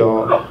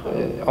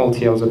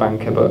 Altior's a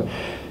banker, but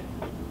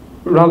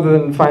rather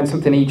than find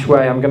something each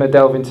way, I'm going to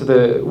delve into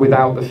the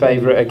without the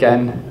favourite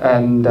again,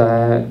 and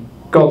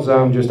God's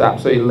Own just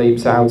absolutely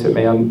leaps out at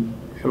me.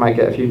 I might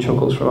get a few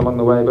chuckles from along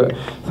the way, but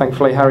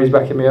thankfully Harry's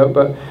backing me up.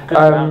 But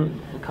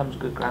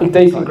Good ground.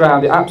 Decent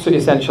ground, absolutely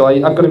essential.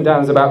 I've got him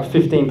down as about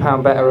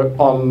 £15 better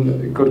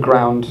on good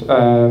ground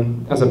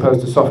as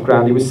opposed to soft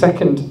ground. He was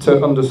second to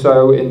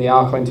Undersow in the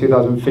Arkle in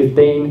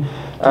 2015.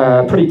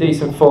 Pretty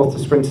decent fourth to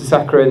Sprinter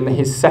Sacre in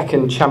his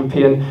second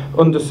champion.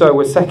 Undersow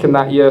was second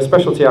that year,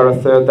 Specialty Arrow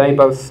third. They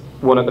both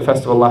won at the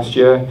festival last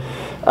year.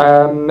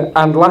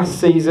 And last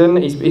season,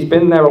 he's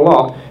been there a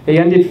lot. He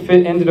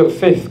ended up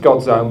fifth,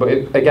 God's Own, but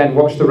again,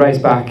 watch the race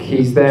back.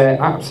 He's there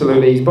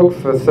absolutely. He's booked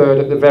for third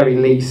at the very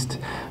least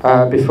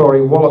before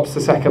he wallops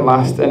the second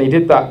last, and he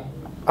did that.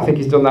 I think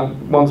he's done that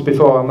once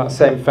before on that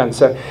same fence.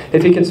 So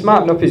if he can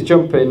smarten up his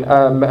jumping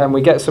and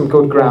we get some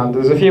good ground,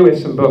 there's a few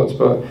ifs and buts,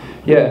 but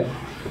yeah.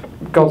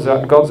 God's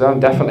Own,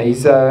 definitely.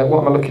 He's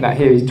what am I looking at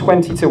here? He's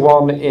 20 to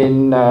 1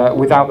 in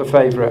without the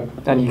favourite,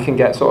 and you can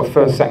get sort of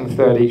first, second,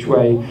 third each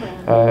way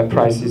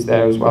prices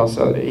there as well.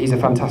 So he's a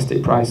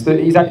fantastic price.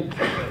 He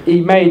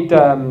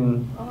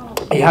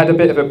had a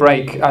bit of a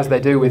break, as they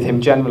do with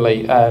him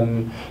generally,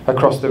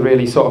 across the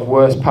really sort of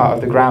worst part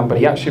of the ground, but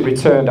he actually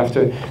returned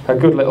after a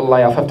good little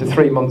layoff after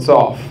 3 months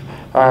off.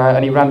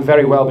 And he ran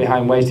very well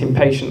behind, waiting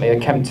patiently at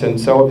Kempton,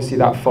 so obviously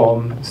that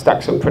form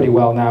stacks up pretty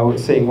well now,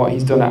 seeing what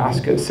he's done at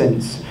Ascot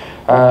since.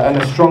 And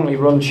a strongly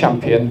run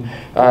champion,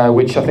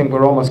 which I think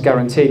we're almost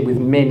guaranteed with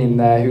Min in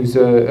there, who's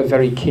a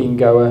very keen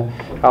goer.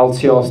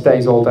 Altior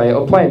stays all day.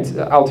 It'll play into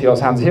Altior's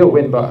hands, he'll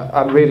win, but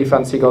I really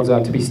fancy God's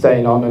Own to be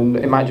staying on, and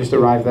it might just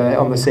arrive there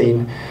on the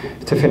scene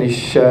to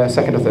finish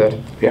second or third.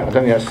 Yeah, I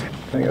don't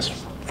think that's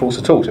false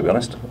at all, to be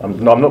honest.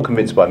 I'm not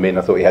convinced by Min.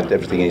 I thought he had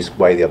everything in his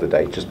way the other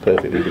day, just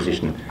perfectly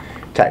positioned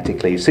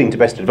tactically. He's seen to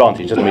best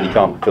advantage. Doesn't mean he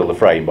can't fill the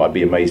frame, but I'd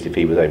be amazed if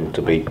he was able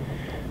to beat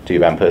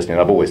Duban personally.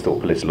 And I've always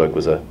thought Politologue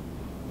was a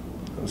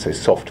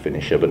soft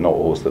finisher, but not a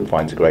horse that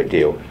finds a great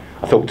deal.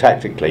 I thought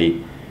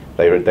tactically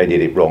they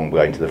did it wrong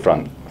going to the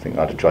front. I think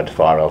I'd have tried to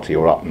fire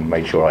Altior up and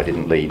made sure I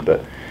didn't lead,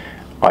 but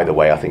either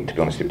way, I think, to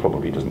be honest, it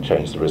probably doesn't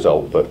change the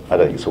result, but I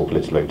don't think it's all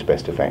Politologue to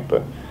best effect.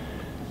 But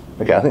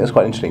okay, I think that's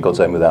quite interesting, God's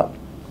Own without.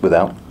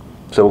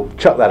 So we'll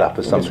chuck that up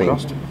as something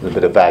with a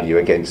bit of value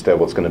against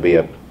what's going to be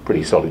a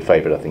pretty solid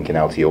favourite, I think, in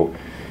Altior.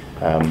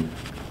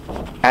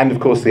 And of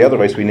course, the other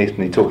race we need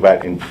to talk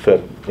about in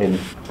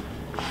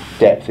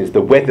depth is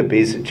the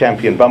Weatherbys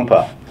Champion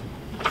Bumper.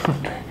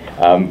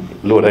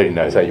 Lord only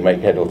knows how you make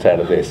head or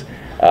tail of this.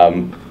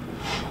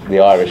 The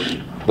Irish,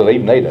 well,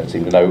 even they don't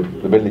seem to know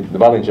the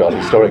Mullin chart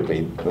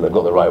historically, that they've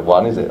got the right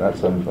one, is it?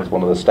 That's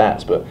one of the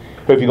stats. But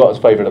who have you got as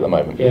favourite at the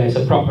moment? Yeah, it's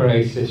a proper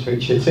race, this,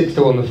 Richard. 6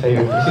 to 1 the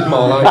field. This is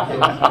more like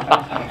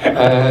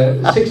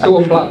it. 6 to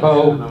 1 Black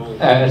Bow.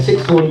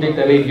 6 to 1 Did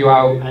They Leave You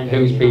Out,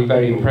 who's been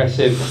very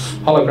impressive.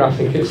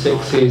 Holographic at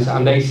 6s,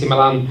 and AC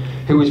Milan,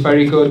 who was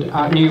very good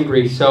at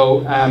Newbury.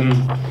 So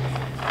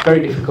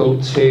very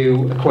difficult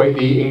to equate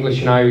the English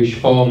and Irish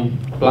form.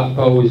 Black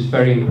Bow was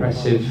very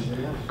impressive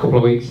a couple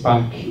of weeks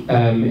back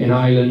in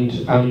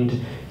Ireland, and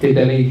Did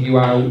They Leave You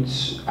Out?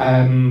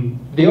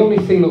 The only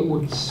thing that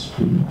was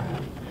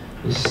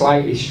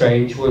slightly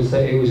strange was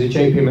that it was a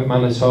JP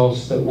McManus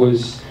horse that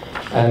was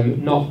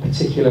not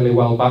particularly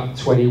well back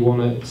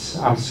 21 at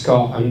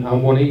Ascot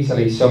and won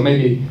easily. So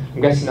maybe,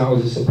 I'm guessing that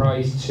was a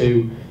surprise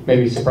to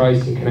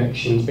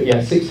Connections. But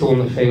yeah, 6 to 1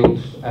 the field,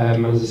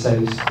 as I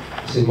say,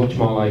 this is much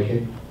more like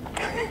it.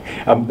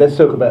 Let's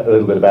talk a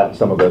little bit about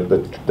some of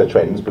the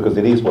trends, because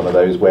it is one of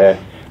those where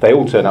they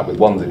all turn up with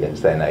 1s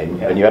against their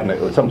name, and you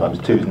haven't, sometimes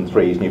 2s and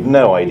 3s, and you've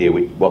no idea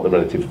what the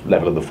relative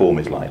level of the form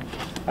is like.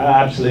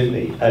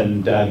 Absolutely,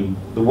 and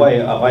the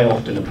way I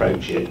often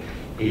approach it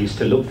is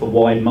to look for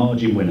wide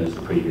margin winners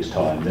the previous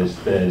time.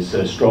 There's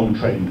a strong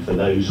trend for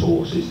those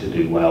horses to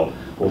do well,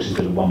 horses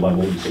that have won by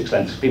more than 6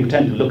 lengths. People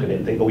tend to look at it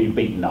and think, oh, you've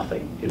beaten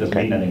nothing, it doesn't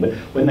mean anything. But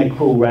when they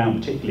crawl round,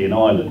 particularly in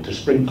Ireland, to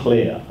sprint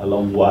clear a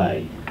long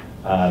way,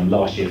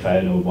 last year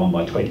Fiona won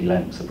by 20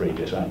 lengths the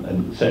previous round,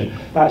 and so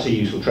that's a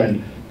useful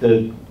trend.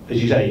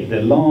 As you say,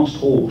 the last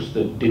horse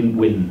that didn't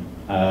win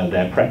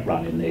their prep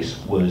run in this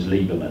was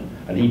Lieberman,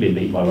 and he'd been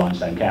beaten by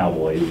Rhinestone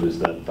Cowboy, who was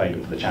the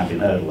favourite for the champion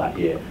hurdle that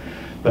year.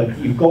 But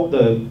you've got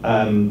the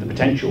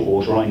potential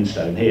horse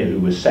Rhinestone here, who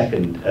was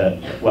second,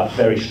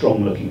 very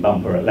strong looking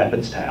bumper at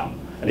Leopardstown.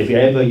 And if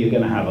you're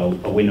going to have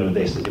a winner of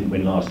this that didn't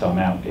win last time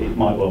out, it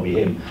might well be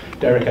him.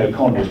 Derek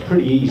O'Connor was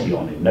pretty easy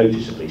on him,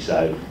 noticeably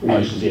so,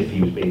 almost as if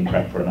he was being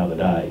prepped for another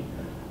day.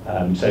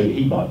 So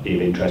he might be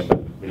of interest, but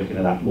we're looking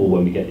at that more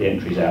when we get the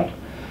entries out.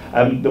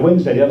 The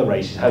Wednesday, the other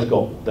races, has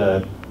got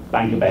the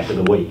Banker Bet of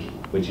the week,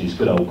 which is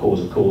good old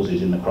Cause of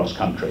Causes in the cross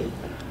country.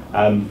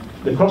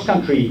 The cross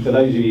country, for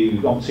those of you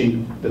who've not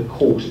seen the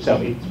course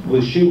itself, it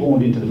was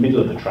shoehorned into the middle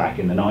of the track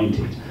in the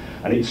 90s,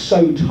 and it's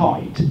so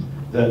tight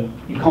that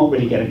you can't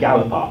really get a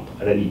gallop up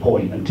at any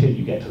point until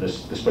you get to the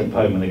sprint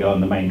podium when they go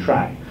on the main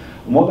track.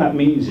 And what that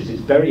means is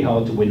it's very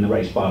hard to win the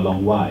race by a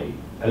long way.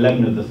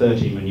 11 of the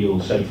 13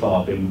 renewals so far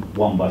have been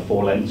won by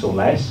 4 lengths or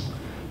less.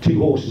 2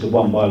 horses have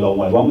won by a long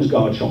way. One was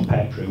Garchon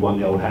Petru, who won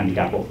the old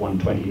handicap off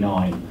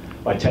 129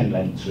 by 10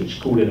 lengths,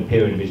 which called in a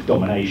period of his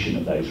domination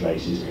of those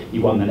races. He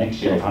won the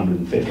next year of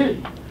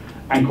 150.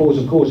 And Cause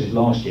of Causes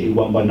last year, he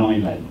won by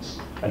 9 lengths.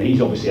 And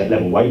he's obviously at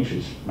level weight,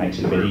 which makes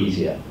it a bit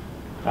easier.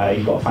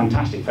 He's got a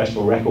fantastic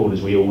festival record,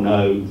 as we all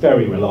know,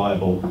 very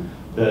reliable.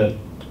 The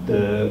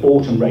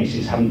autumn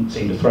races haven't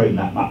seemed to throw him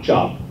that much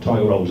up.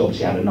 Tiger Roll's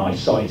obviously had a nice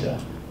sighter,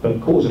 but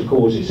Cause of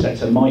Causes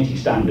sets a mighty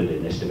standard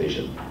in this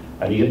division.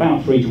 And he's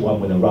about 3 to 1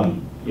 with a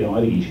run. You know,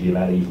 I think he should be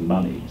about even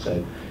money.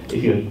 So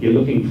if you're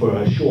looking for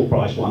a short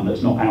price one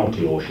that's not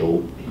outy or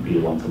short, he'd be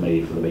the one for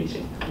me for the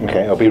meeting.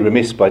 Okay, I'll be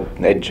remiss by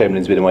Ed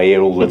Chamberlain's been in my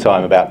ear all the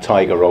time about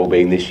Tiger Roll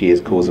being this year's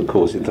Cause of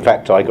Causes. The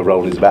fact Tiger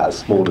Roll is about as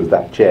small as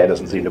that chair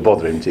doesn't seem to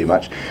bother him too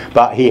much.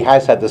 But he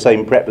has had the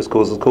same prep as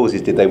Cause of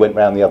Causes did. They went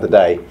round the other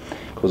day.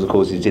 Cause of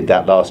Causes did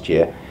that last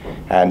year.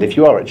 And if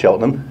you are at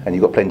Cheltenham and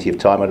you've got plenty of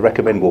time, I'd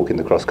recommend walking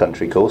the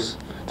cross-country course.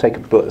 Take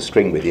a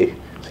string with you,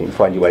 so you can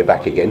find your way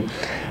back again.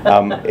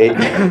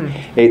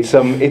 It's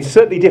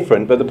certainly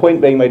different, but the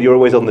point being made, you're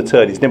always on the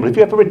turn. It's nimble. Have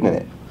you ever ridden in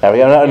it,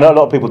 Harry? I know a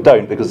lot of people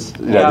don't, because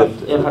you know,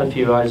 I've had a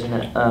few rides in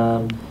it.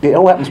 It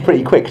all happens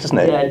pretty quick, doesn't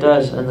it? Yeah, it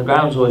does, and the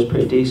ground's always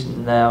pretty decent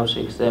in there,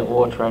 obviously, because they don't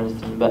water or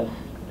anything. But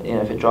you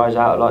know, if it dries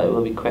out a lot, it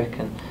will be quick.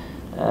 And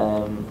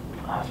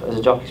as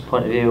a jockey's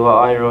point of view, what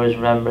I always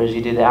remember is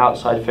you do the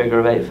outside figure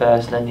of 8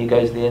 first, and then you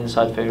go to the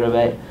inside figure of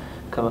 8,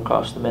 come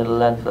across the middle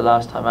length for the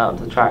last time out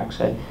of the track.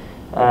 So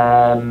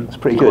it's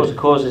pretty good.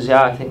 Causes,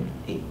 yeah, I think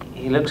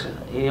he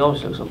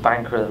almost looks like a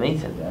banker of the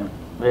meeting. Yeah.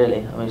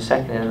 Really, I mean,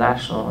 second in the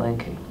national, I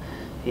think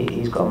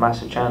he's got a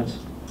massive chance.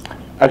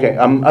 Okay,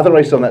 other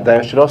races on that day.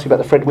 I should ask you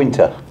about the Fred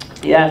Winter.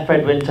 Yeah,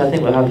 Fred Winter. I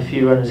think we'll have a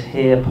few runners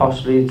here,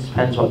 possibly. It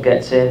depends what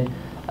gets in.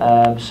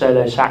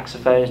 Solo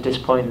Saxophone is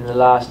disappointing in the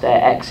last day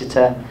at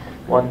Exeter.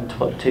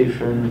 1-2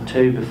 from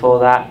 2 before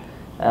that.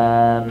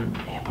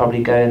 He'll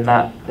probably go in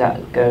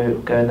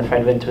go in the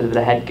Fred Winter with a bit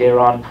of headgear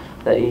on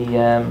that he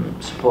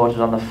supported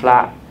on the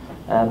flat.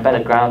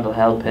 Better ground will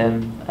help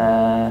him.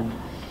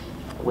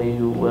 We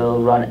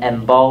will run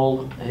M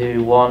Bowl,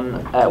 who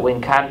won at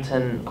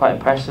Wincanton quite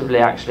impressively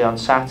actually on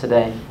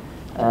Saturday.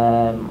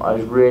 I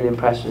was really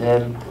impressed with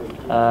him.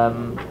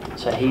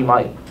 So he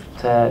might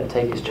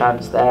take his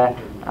chance there,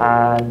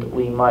 and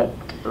we might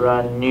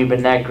run Nuba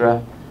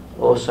Negra,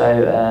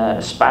 also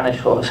a Spanish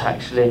horse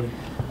actually,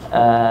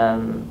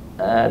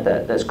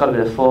 that's got a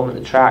bit of form at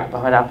the track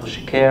behind Apple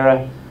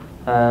Shakira.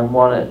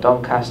 Won at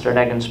Doncaster and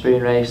Egg and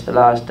Spoon race the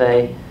last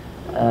day,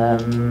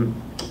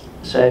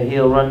 so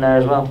he'll run there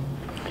as well.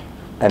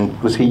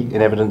 And was he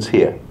in evidence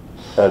here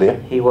earlier?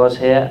 He was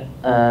here.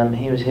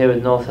 He was here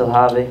with North Hill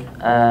Harvey,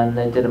 and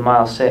they did a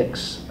mile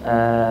 6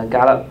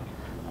 gallop,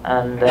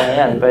 and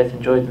yeah, they both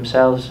enjoyed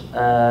themselves,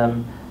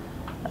 and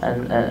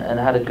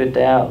had a good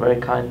day out. Very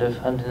kind of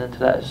Huntingdon to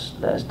let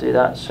us do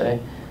that. So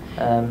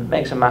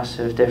makes a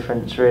massive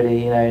difference,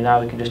 really. You know, now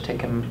we can just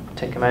tick him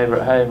over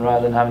at home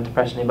rather than having to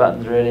press any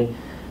buttons, really.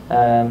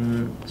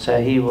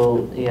 So he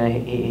will, you know,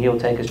 he'll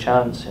take his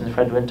chance in the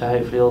Fred Winter,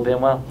 hopefully all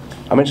being well.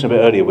 I mentioned a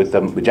bit earlier with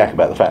Jack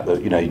about the fact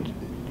that, you know,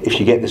 if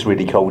you get this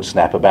really cold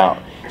snap about,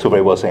 it's all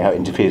very well saying how it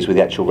interferes with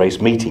the actual race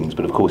meetings,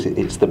 but of course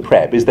it's the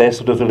prep. Is there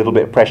sort of a little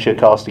bit of pressure,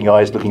 casting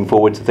eyes, looking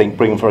forward to think,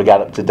 bring them for a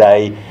gallop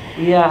today?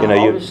 Yeah,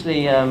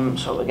 obviously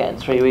sort of getting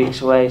 3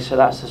 weeks away, so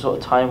that's the sort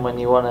of time when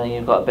you've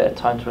got a bit of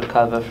time to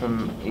recover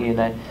from,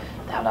 they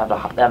haven't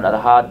had a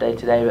hard day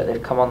today, but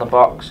they've come on the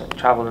box and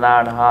travelled an hour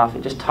and a half.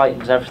 It just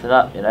tightens everything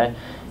up,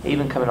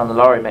 Even coming on the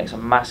lorry makes a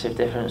massive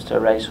difference to a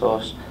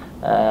racehorse.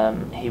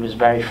 He was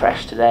very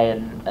fresh today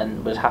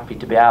and was happy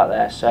to be out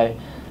there, so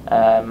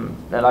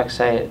like I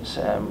say, it's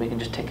we can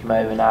just tick him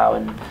over now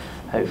and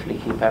hopefully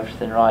keep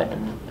everything right.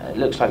 And it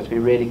looks like to be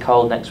really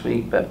cold next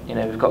week, but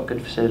we've got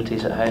good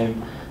facilities at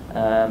home.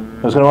 I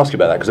was going to ask you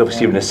about that, because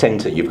obviously you're in a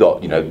centre, you've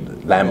got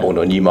Lambourne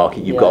or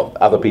Newmarket, you've got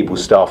other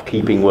people's staff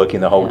working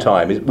the whole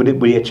time. Would it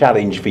be a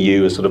challenge for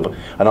you as sort of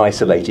an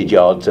isolated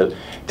yard to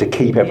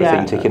keep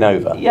everything ticking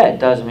over? Yeah, it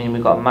does. I mean,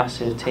 we've got a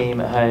massive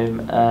team at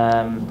home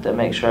that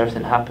makes sure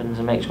everything happens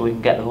and make sure we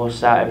can get the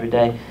horses out every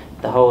day.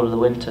 The whole of the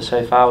winter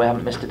so far we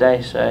haven't missed a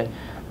day, so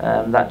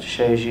that just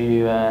shows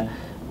you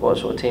what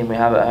sort of team we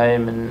have at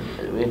home.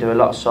 And we do a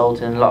lot of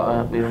salting,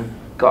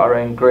 we've got our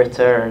own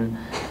gritter and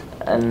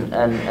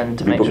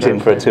to make booked sure in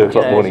for a 2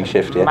 o'clock morning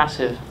shift. A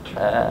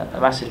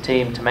massive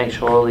team to make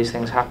sure all these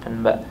things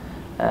happen. But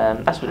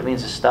that's what it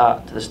means to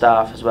the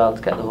staff as well,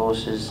 to get the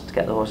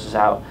horses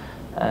out.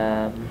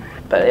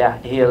 But yeah,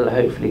 he'll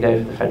hopefully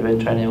go for the Fed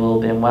Winter and he'll all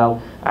being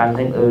well. And I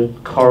think the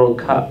Coral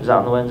Cup is out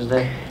on the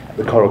Wednesday.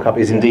 The Coral Cup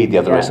is indeed the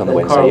other race on the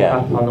Wednesday. Coral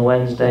Cup on the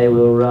Wednesday.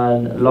 We'll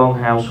run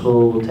Longhouse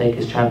Hall. Will take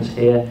his chance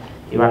here.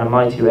 He ran a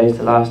mighty race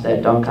the last day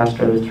at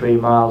Doncaster over 3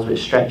 miles,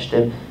 which stretched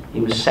him. He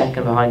was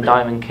second behind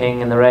Diamond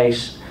King in the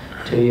race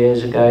 2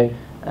 years ago.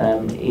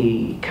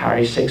 He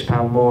carries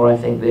 £6 more, I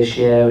think, this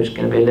year, which is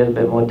going to be a little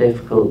bit more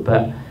difficult.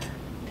 But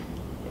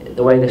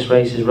the way this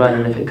race is run,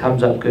 and if it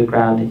comes up good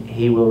ground,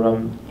 he will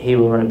run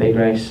a big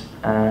race.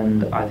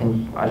 And I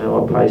don't know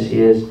what price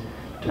he is,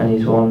 20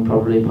 to 1,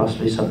 probably,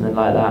 possibly something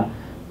like that.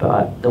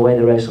 But the way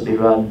the race will be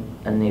run,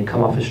 and you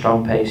come off a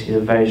strong pace, he's a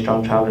very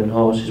strong travelling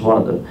horse. He's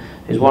won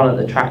at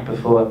the track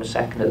before and was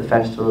second at the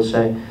festival,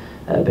 so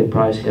a big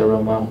prize, he'll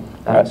run well.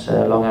 That's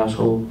Longhouse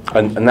Hall.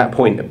 And that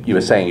point you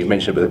were saying, you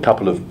mentioned with a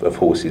couple of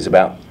horses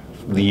about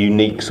the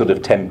unique sort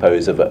of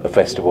tempos of a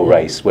festival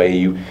race, where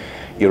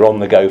you're on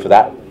the go for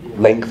that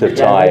length of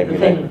time.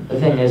 The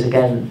thing is,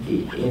 again,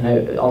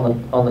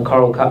 on the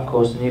Coral Cup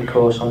course, the new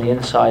course on the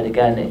inside,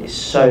 again, it's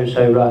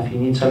so rough. You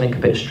need something a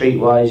bit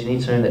streetwise. You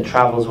need something that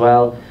travels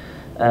well.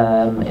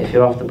 If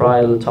you're off the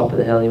bridle at the top of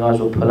the hill, you might as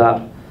well pull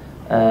up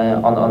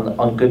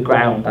on good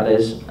ground. That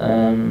is,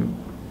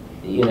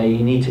 you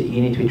need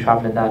to be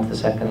travelling down to the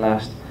second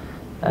last,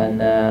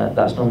 and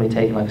that's normally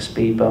taking like a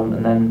speed bump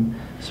and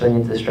then swing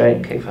into the straight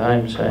and kick for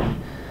home. So.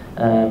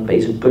 But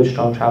he's a good,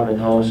 strong travelling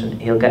horse,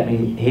 and he will get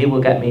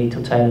me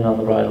till turning on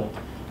the bridle.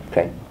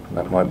 Okay,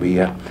 that might be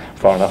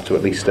far enough to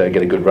at least get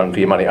a good run for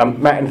your money.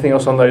 Matt, anything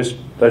else on those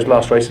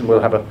last races? And we'll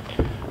have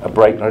a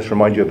break. And I'll just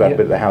remind you about a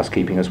bit of the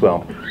housekeeping as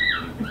well.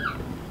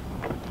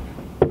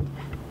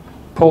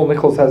 Paul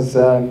Nicholls has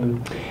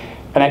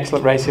an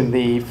excellent race in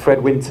the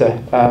Fred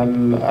Winter,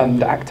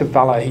 and Active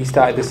Valour. He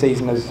started the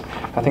season as,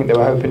 I think they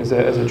were hoping, as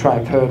a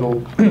triumph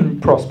hurdle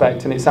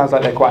prospect, and it sounds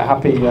like they're quite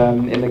happy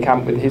in the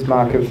camp with his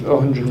mark of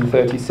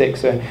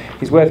 136. So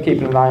he's worth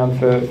keeping an eye on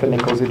for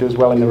Nicholls. He does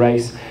well in the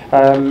race.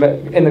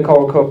 In the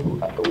Coral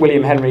Cup,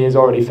 William Henry is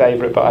already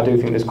favourite, but I do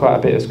think there's quite a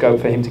bit of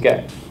scope for him to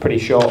get pretty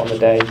short on the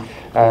day.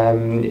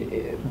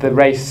 The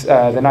race,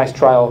 the nice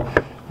trial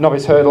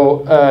novice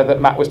hurdle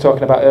that Matt was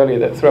talking about earlier,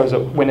 that throws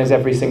up winners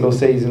every single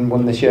season,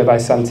 won this year by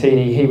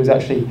Santini.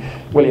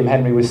 William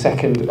Henry was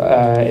second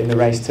in the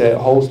race to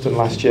Holston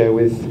last year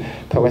with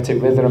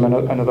Poetic Rhythm,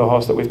 another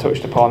horse that we've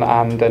touched upon,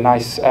 and a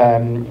nice,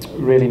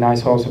 really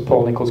nice horse of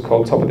Paul Nicholls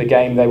called Top of the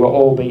Game. They were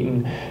all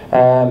beaten.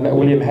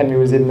 William Henry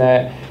was in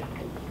there.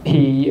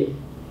 He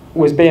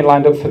was being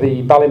lined up for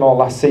the Ballymore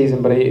last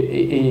season, but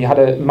he had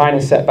a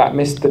minor setback,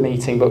 missed the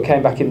meeting, but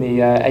came back in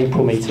the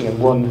April meeting and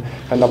won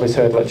a novice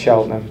hurdle at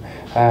Cheltenham.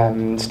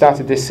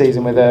 Started this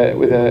season with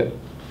a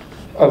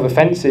over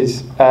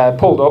fences,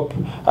 pulled up,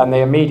 and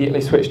they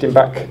immediately switched him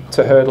back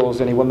to hurdles,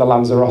 and he won the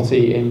Lanzarote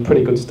in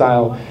pretty good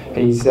style.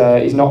 He's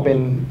not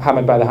been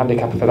hammered by the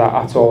handicapper for that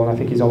at all, and I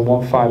think he's on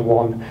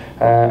 151,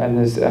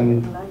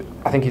 and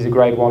I think he's a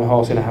Grade 1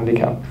 horse in a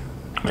handicap.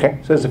 Okay,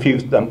 so there's a few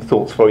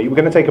thoughts for you. We're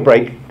going to take a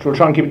break. We'll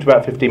try and keep it to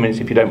about 15 minutes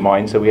if you don't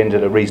mind, so we end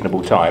at a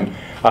reasonable time.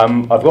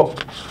 I've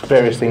got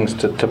various things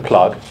to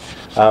plug.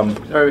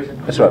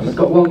 That's right. I've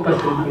got one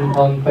question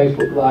on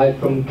Facebook Live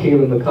from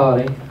Keelan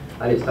McCartney,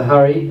 and it's for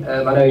Harry.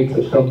 I know you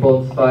touched on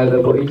Born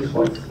Survivor, but he just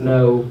wants to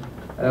know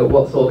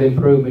what sort of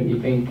improvement you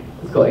think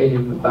has got in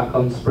him back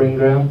on spring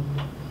ground.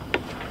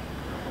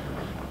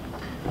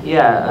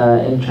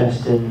 Yeah,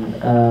 interesting.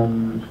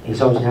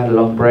 He's obviously had a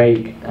long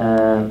break.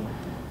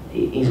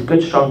 He's a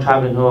good, strong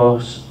travelling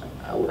horse.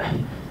 To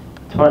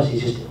be honest,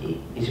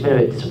 he's been a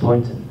bit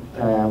disappointing.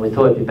 We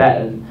thought it'd be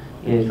better,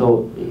 and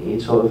thought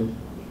he'd sort of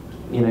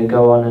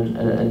go on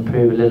and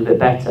prove a little bit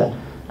better.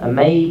 And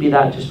maybe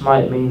that just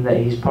might mean that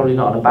he's probably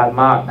not on a bad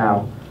mark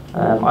now.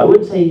 I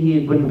wouldn't say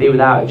he wouldn't be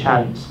without a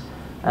chance,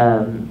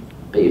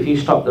 but if you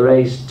stop the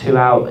race 2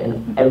 out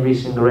in every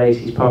single race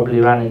he's probably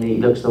ran in, he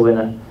looks the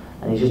winner,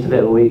 and he's just a bit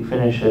of a weak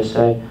finisher.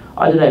 So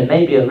I don't know,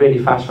 maybe a really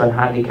fast run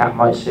handicap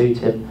might suit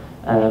him,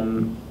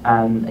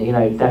 and you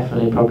know,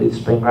 definitely probably the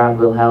Spring Ground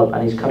will help,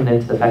 and he's coming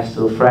into the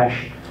festival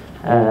fresh.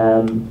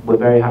 We're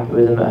very happy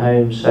with him at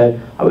home, so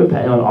I wouldn't put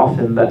anyone off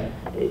him, but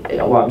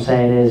what I'm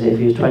saying is if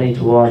he was 20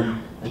 to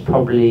 1, that's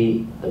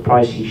probably the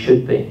price he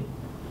should be.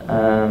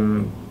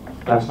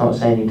 That's not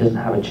saying he doesn't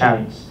have a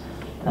chance,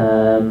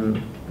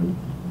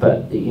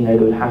 but you know,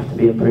 there would have to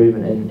be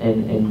improvement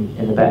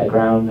in the better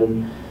ground,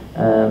 and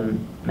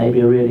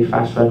maybe a really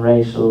fast run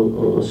race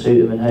will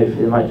suit him, and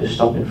hopefully they might just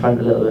stop in front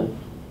a little bit.